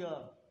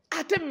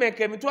 Ate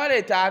mmeka emitwalo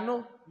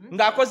 5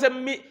 ng'akoze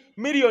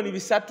miliyoni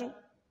 3.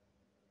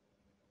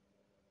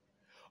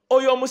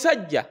 Oyo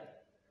omusajja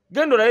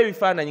genda olabe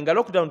ebifaananyi nga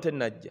lockdown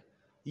tennajja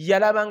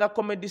yalabanga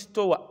comedy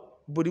store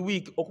buli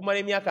week okumala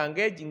emyaka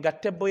ng'egi nga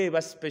table ye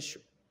eba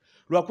special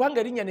lwakubanga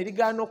erinnya ne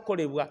ligaana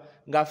okukolebwa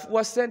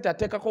ng'afuwa ssente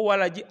ateekako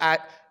walagi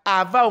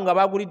avaawo nga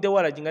baagulidde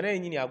walagi nga naye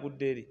nnyini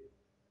agudde eri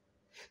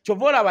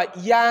kyova olaba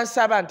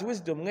yansaba nti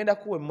Wisdom ngenda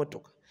kuwa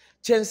emmotoka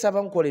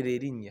kyensaba nkolera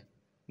erinnya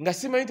nga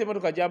simanyi nti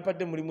emmotoka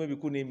gyampadde mulimu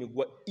ebiku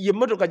n'emiguwa ye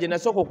emmotoka gye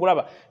nasooka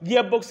okulaba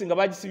gearbox nga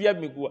bagisibya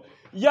miguwa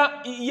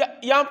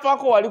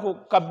yanfaako wali ku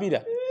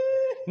kabira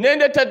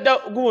nendeta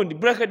gundi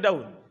break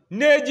down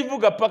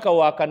negivuga paka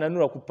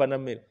wakananula ku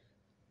Panamera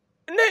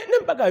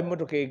nembaga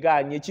emmotoka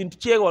eganye ekintu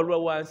kyewalula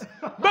wansi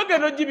baga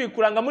no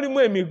gibikula nga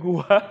mulimu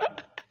emiguwa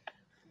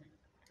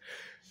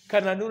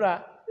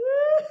kananula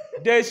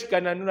desh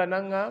kananula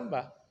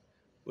nangamba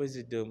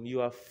Wisdom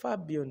you are far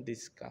beyond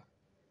this car.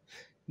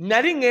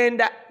 Nali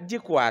ngenda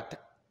gikwata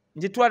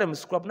njitwale mu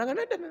scrap nanga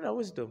nenda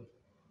Wisdom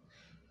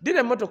dine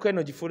emmotoka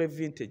eno gifule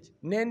vintage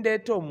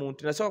nendeeta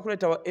omuntu nasooka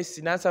kuleeta wa S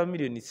nansaba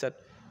miliyoni 3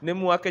 ne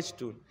muwaka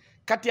ekitundu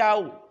kati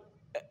awo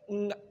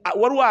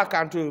waliwo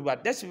akantu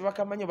badde si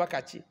bakamanyi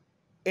bakaki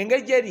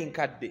engeri gyeri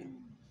nkadde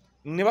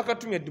ne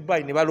bakatumya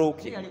Dubai ne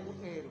balooke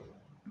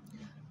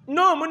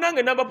no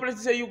munange namba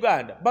polisi ya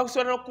Uganda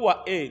bakusobola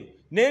n'okuwa ero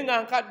naye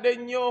nga nkadde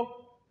nnyo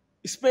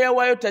spare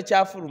wayo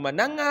takyafuluma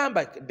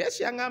nangamba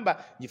deshi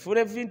yangamba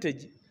gifule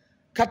vintage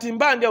kati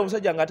mbandi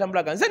omusajja nga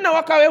atambulaga nze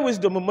nawakawe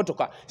Wisdom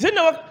mmotoka nze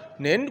nawaka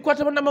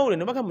nendikwata bana mawule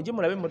ne baka muje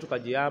mulabe mmotoka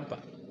gye yampa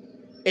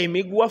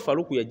emiguwa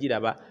Faruku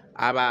yagiraba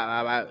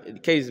aba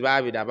case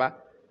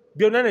babiraba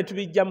byonna ne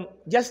tubijja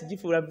just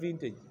gifula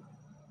vintage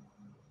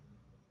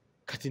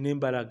kati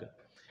nembalaga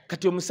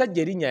kati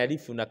omusajja erinnya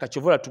yalifuna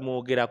kachovola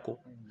tumwogerako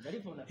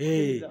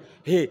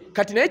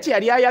kati naye kye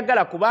yali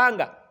ayagala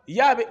kubanga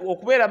yabe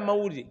okubeera mu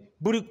mawulire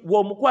buli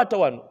womukwata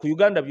wano ku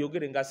Uganda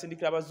byogere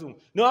ng'asindikira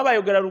abazungu ne waba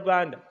ayogera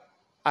Luganda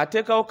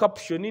ateekawo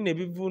caption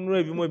n'ebivunula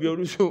ebimu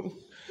eby'Oluzungu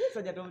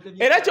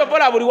era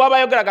kyobola buli waba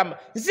ayogera gamba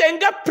nze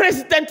nga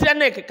president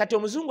Laneke kati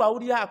omuzungu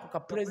awulira ako ka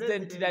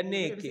president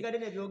Laneke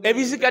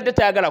ebizigadde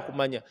tayagala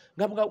kumanya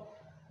nga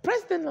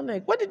president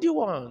Laneke what did you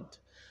want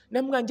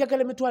namga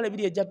njagala emitwalo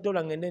 2 ejja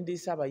 $, ngende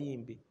ndiisa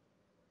abayimbi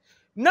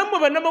nammwe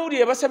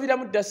bannamawulire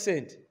basabiramu dda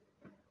ssente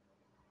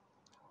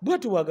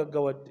bwatu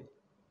wagaggawadde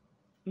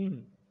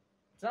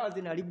sawa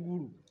zina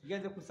ligulu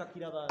genze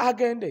kusakira abantu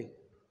agende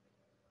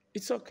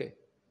it's okay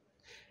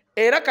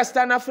era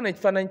kasitana afuna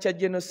ekifaananyi kya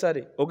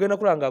genosale ogenda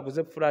kulanga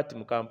aguze flat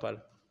mu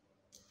Kampala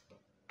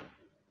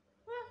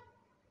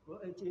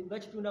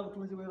bakitunda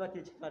butunzi bwe bate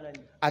ekifaananyi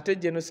ate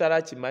genosale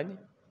akimanyi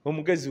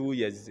omugezi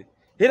wuyazze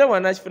era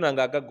wanakifuna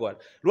nga agaggawala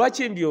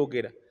lwaki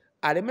mbyogera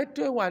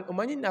alemette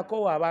omanyi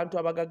nakoowa abantu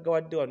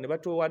abagaggawadde wano ne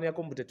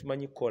batwewanirako mbu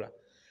tetumanyi kukola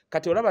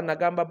kati olaba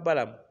nagamba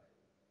Balamu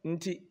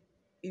nti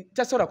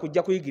tasobola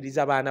kujja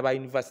kuyigiriza abaana ba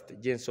university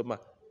gye nsoma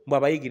mbw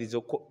abayigiriza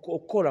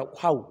okukola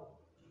how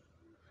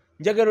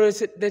njagala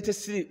oleete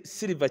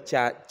silver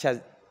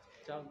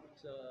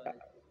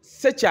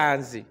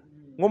sekyanzi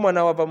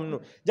ng'omwana wava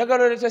muno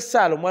njagala oleete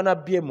saalo omwana wa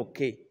BMK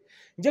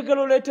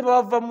njagala oleete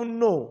bawava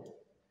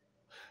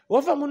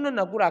muno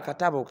nagula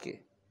akatabo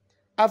ke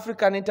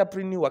African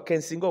Entrepreneur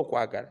kensinga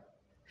okwagala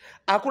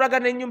akulaga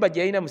n'ennyumba gye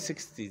yalina mu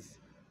 60s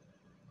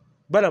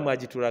bala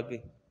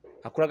mwagitulage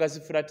akulaga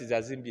zifulati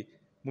zazimbye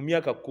mu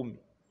myaka 10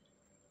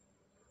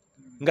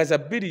 nga za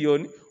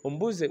biliyoni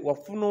ombuze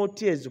wafuna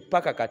otya ezo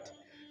paka kati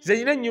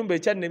zenyina ennyumba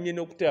ekyannemye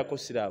n'okuteekako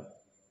siraabu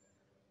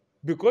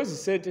because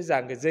sente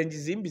zange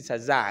zenjizimbisa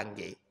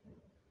zange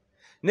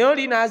naye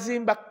oli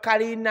n'azimba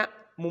kalina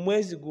mu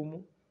mwezi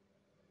gumu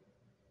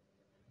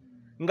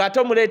ng'ate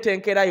omuleeta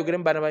enkeera ayogere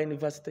mu baana ba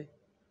university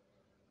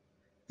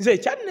nze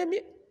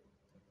ekyannemye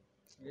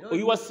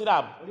oyiwa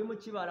siraabu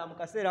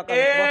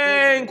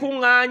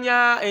nkuŋŋaanya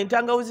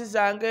entangawuzi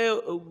zange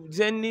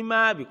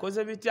zennima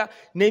bikoze bitya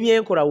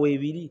n'ebyenkola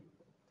weebiri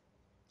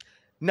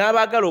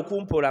n'abaagala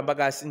okumpoola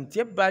mbagasi nti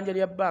ebbanja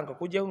lya banka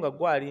kujjako nga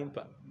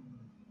gwalimpa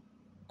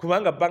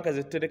kubanga banka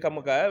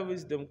zetuterekamu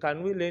wisdom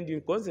can we lend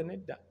you koze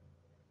nedda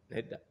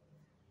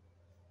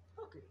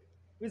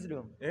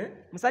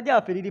musajja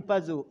waffe liri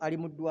pazo ali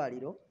mu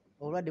ddwaliro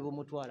obulwadde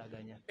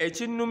bumutwalaganya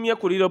ekinnumye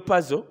ku liro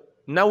pazo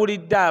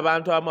nawulidde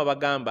abantu abamu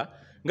abagamba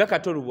nga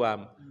Kato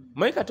Lubwama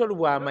manyi Kato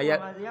Lubwama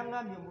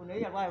yaŋŋambye mbu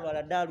naye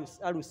yalwala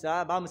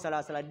alusa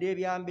bamusalasaladde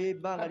ebyambe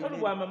ebbanga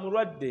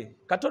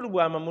Kato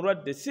Lubwama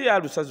mulwadde si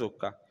alusa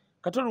zokka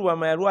Kato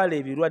Lubwama yalwala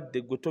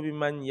ebirwadde gwe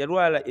tobimanyi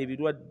yalwala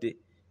ebirwadde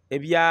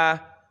ebya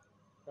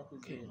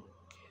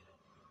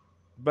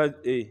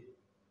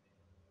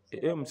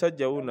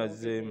omusajja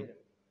wuunazzeemu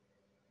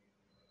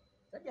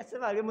sajja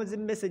seba ali mu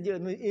zimmesage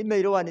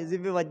email wane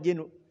zive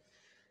bajjeno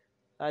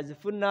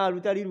azifuna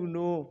lutali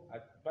luno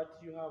but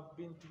you have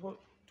been to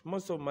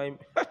most of my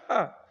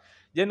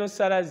jeno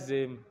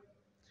sarazzeemu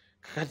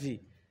kati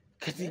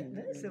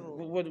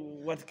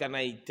what can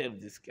I tell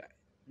this guy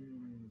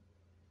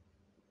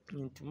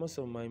into most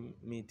of my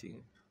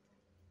meeting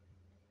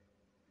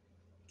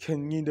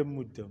kenyinda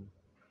muddamu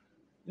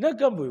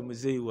nagamba oyo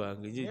muzeeyi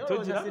wange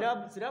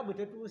sirabu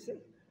tetuuse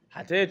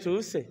ate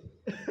etuuse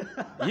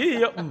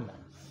yiyo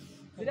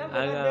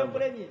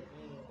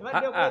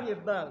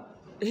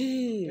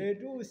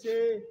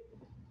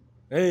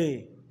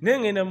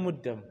nengenda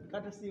muddamu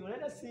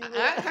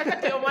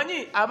kakati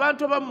omanyi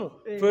abantu abamu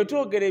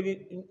twetwogera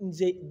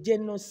nze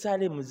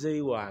genosale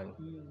muzeeyi wange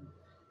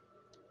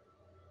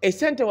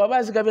esente waba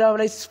azigabira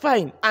abala is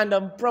fine and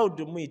I'm proud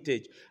to meet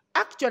ekyo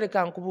actually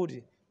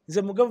kankubuulire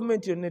nze mu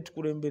gavumenti yonna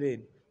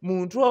etukulembereni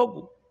muntu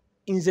ogwo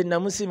nze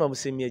namusiima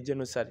busiimye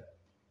genosale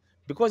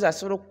because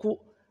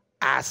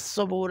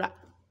asobola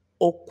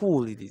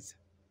okuwuliriza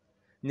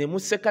ne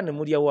museka ne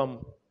mulya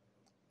wamu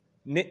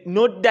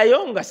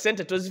noddayo nga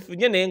sente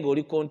tozifunye naye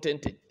ng'oli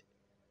contented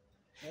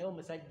naye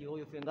omusajja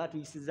oyo ffe nga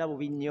tuyisiza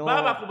bubi nnyo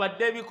baba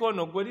kubadde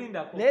ebikono gwe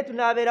lindako naye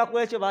tunaabeera ku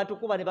ekyo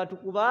batukuba ne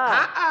batukuba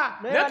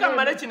naye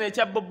kamale kino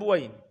ekya Bobi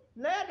Wine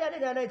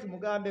naye naye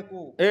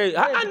kimugambeko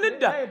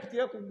nedda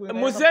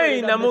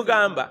muzeeyi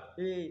namugamba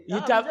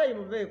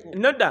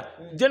nodda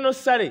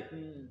genosale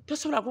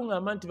tosobola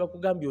kuŋŋamba nti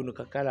bakugambye ono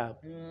kakalaamu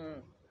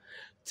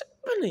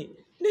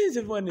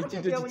nenze vwana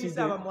ekintu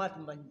kikize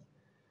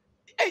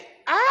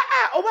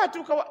oba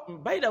atuuka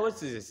by the way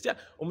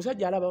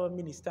omusajja alaba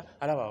abaminisita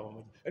alaba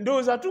abamugi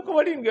ndowooza atuuka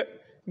wali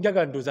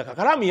njaga ndowooza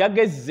kakalaamu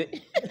yagezze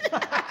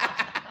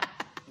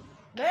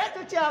naye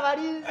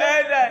tukyabalinze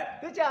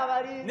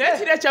naye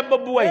kiri ekya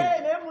Bobi Wine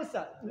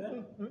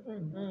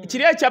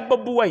kiri ekya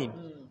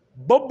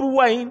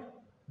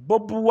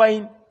Bobi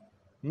Wine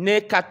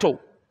ne Kato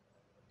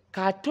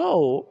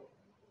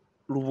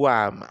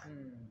Lubwama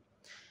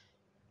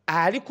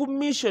ali ku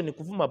mission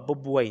kuvuma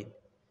Bobi Wine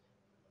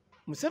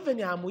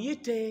Museveni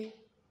amuyite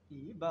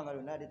ibanga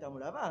lyonna ate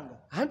tamulabanga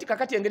anti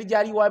kakati engeri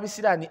gyali wa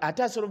bisiraani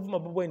ate asobola ovuma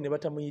Bobi Wine ne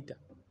batamuyita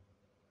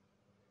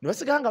ne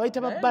basigala nga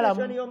bayita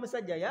babbalamu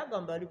y'omusajja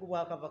yagamba ali ku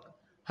Bwakabaka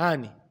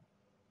hani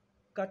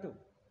Kato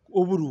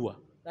obuluwa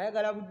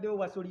ayagala buddewo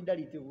bwa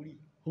solidarity buli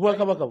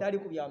Obwakabaka tali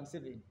ku bya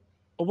Museveni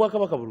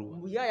Obwakabaka buluwa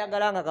mbu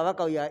yayagala nga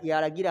kabaka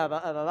yalagira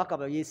ababaka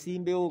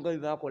beesimbewo nga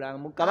bebakola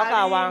kabaka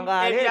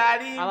awangaale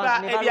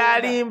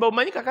ebyalimba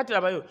omanyi kakati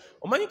labayo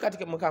omanyi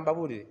kati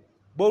mukambabuulire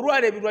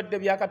bw'olwala ebirwadde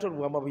bya Kato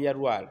Lubwama bwe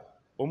yalwala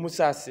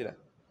omusaasira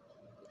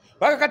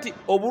bakakati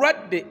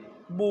obulwadde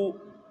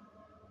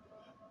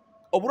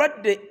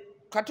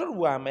Kato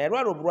Lubwama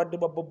yalwala obulwadde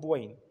bwa Bobi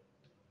Wine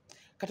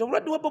kati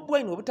obulwadde bwa Bobi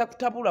Wine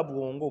obutakutabula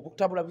bwongo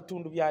obukutabula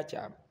bitundu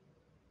byakyama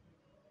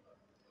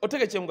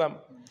otege kyemugamba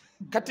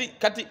kati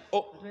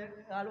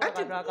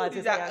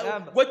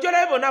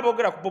gwejjolayo bonna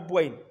aboogera ku Bobi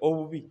Wine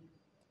obubi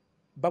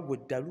bagwa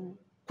eddalu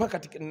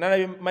kati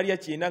nalabye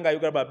Mariach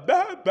ng'ayogera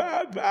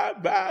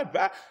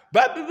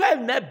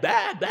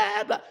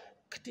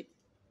kati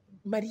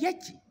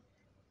Mariach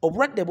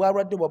obulwadde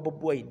bwalwadde bwa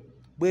Bobi Wine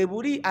bwe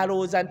buli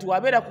alowooza nti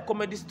wabeera ku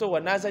comedy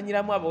store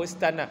n'azanyiramu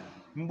abawesitana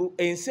mbu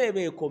ensi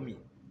eba ekomye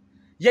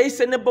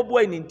yayise ne Bobi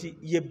Wine nti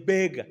ye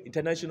beggar,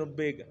 international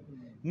beggar.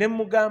 Ne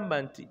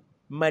mugamba nti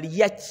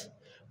Mariach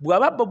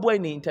bwaba Bobi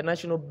Wine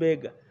international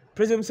beggar,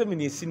 President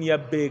Museveni senior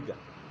beggar.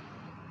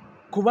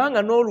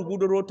 Kubanga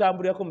n'oluguudo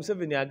lw'otambulirako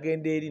Museveni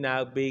agenda eri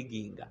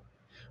n'abeginga.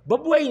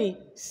 Bobi Wine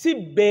si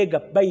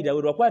beggar bayira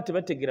we lwakuba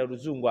tebategeera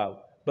luzungu awo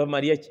ba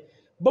Mariach.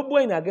 Bobi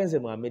Wine agenze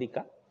mu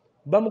America,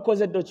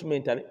 bamukoze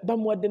documentary,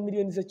 bamuwadde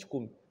millions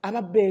ekikumi.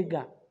 Aba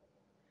beggar.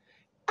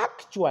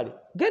 Actually,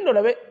 genda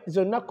olabe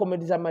zonna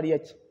comedy za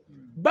Mariach.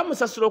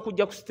 Bamusasula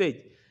okujja ku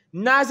stage.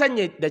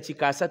 N'azanye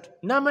dakika 3,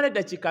 n'amala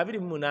dakika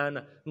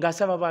 28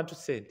 ng'asaba abantu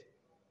sente.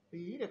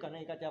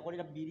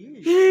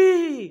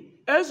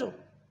 Ezo.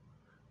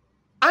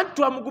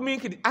 Antu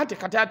amuguminkiri ate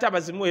kati ate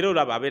abazimu era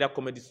olaba abeera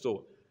comedy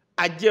store.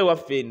 Ajje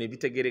waffe ne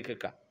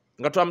bitegerekeka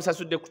nga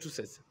twamusasudde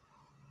kutusesa.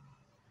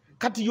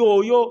 Kati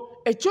yoyo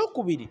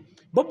ekyokubiri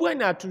Bobi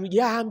Wine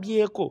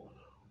atuyambyeko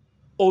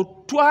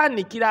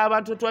otwanikira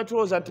abantu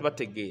twatulooza nti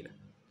bategeera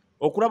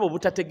okulaba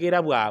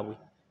obutategeera bwabwe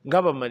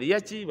nga ba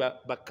Mariach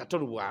ba Kato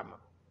Lubwama.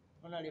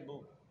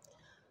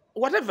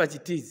 Whatever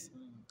it is.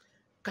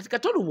 Kati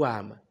Kato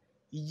Lubwama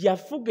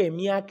yafuga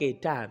emyaka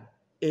 5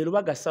 e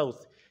Lubaga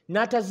South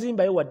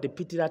n'atazimbayo wadde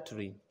pit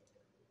latrine.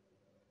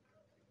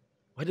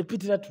 Wadde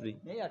pit latrine.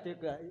 Naye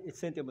ateeka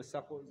essente mu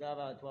ssako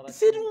z'abantu abasi.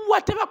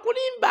 Siruwa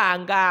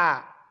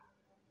tebakulimbanga.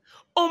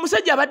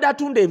 Omusajja abadde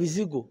atunda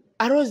ebizigo.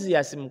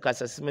 Arosias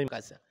Mukasa simanyi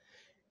Mukasa.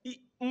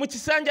 Mu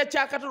kisanja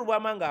kya Kato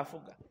Lubwama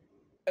ng'afuga.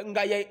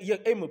 Nga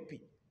ye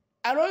MP.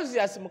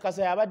 Arosias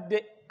Mukasa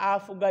yabadde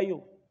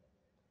afugayo.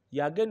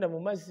 Yagenda mu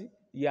mazzi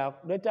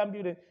yaleta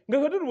ambulance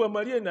nga Kato Lubwama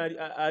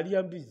ali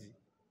ambizi.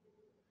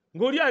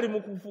 Ng'oli ali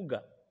mu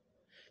kufuga.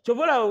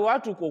 Chovola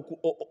watu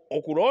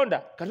okulonda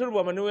Kato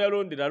Lubwama niwe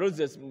yalondera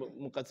Arosias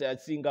Mukasa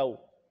yasingawo.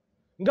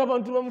 Nga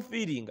abantu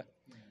bamufiiringa.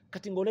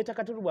 Kati ng'oleta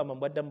Kato Lubwama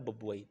mbwadda mu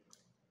Bobi Wine.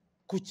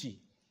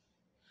 Kuki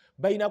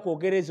bayina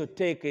kwogera ezo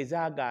teeka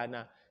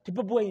ezaagaana ti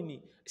Bobi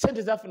Wine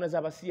sente zafuna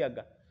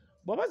z'abasiyaga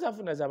bw'aba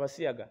zafuna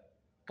z'abasiyaga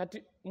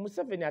kati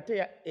Museveni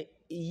ate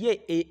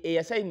ye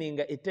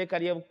eyasayininga etteeka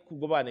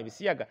ly'okugobana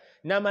ebisiyaga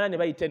n'amala ne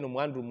bayita eno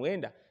mu Andrew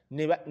Mwenda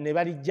ne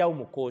balijjawo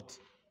mu kooti.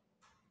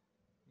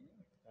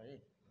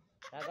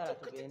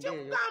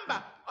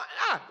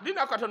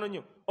 Lina katono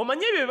nnyo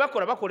omanyi ebyo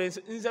bakola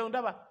nze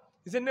ndaba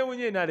nze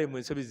newunye naalemu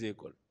ensobi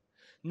zeekola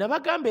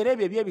nabagamba era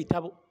ebyo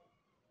eby'ebitabo.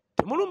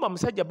 Temulumba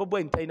musajja Bobi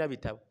Wine talina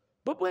bitabo.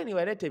 Bobi Wine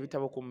waleeta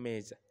ebitabo ku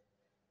mmeeza.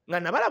 Nga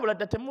nabalabula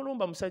dda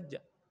temulumba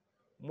musajja.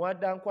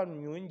 Muwadda nkwano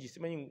nyungi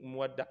simanyi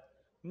muwadda.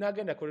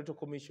 N'agenda koleto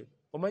commission.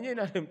 Omanye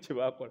naalemu kye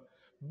baakola.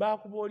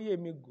 Baakuba oli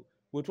emiggo.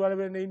 Bwe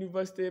twalabira ne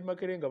University y'e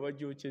Makerere nga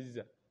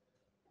bagyokyezza.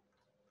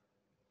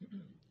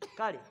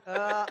 Kale,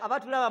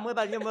 abatulaba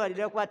mwebalire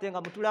mwebalire kwate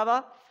nga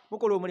mutulaba.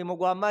 Mukola omulimu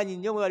gw'amaanyi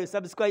nnyo mwebali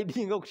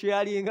subscribinga,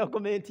 okusharinga,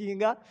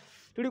 commentinga.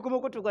 Tuli ku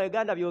mukutu gwa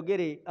Uganda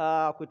byogere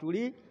kwe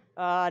tuli.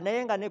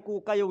 Naye nga ne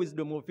ku Kaye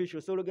Wisdom Official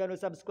osologera no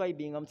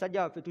subscribing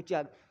musajja waffe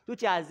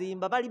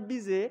tukyazimba bali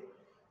busy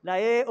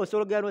naye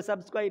osologera no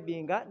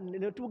subscribing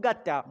ne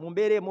tugatta mu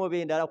mbeera emu oba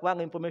endala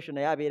kubanga information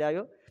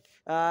yabeerayo.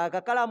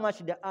 Kakalaamu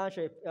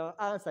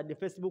answer the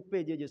Facebook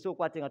page ejo so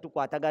kwate nga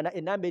tukwatagana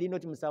enamba eri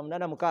noti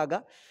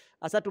 786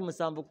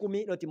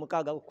 3710 noti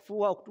 6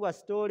 okufuwa okutuwa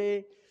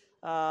story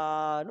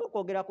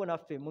n'okwogerako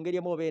naffe mu ngeri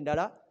emu oba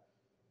endala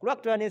kulwa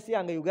kutula n'ensi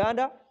yange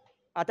Uganda.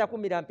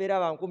 Atakumira mpera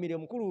bankumire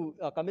mukulu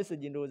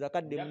akamessage ndoza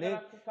kadde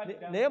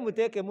naye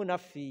muteekemu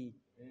naffe.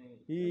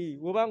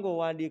 Wobanga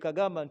owandiika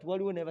gamba nti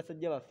waliwo ne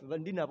basajja baffe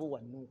ndi nabo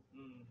wano.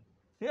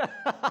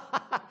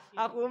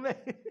 Akume.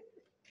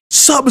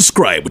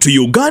 Subscribe to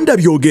Uganda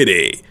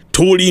Byogere.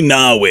 Tuli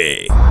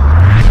nawe.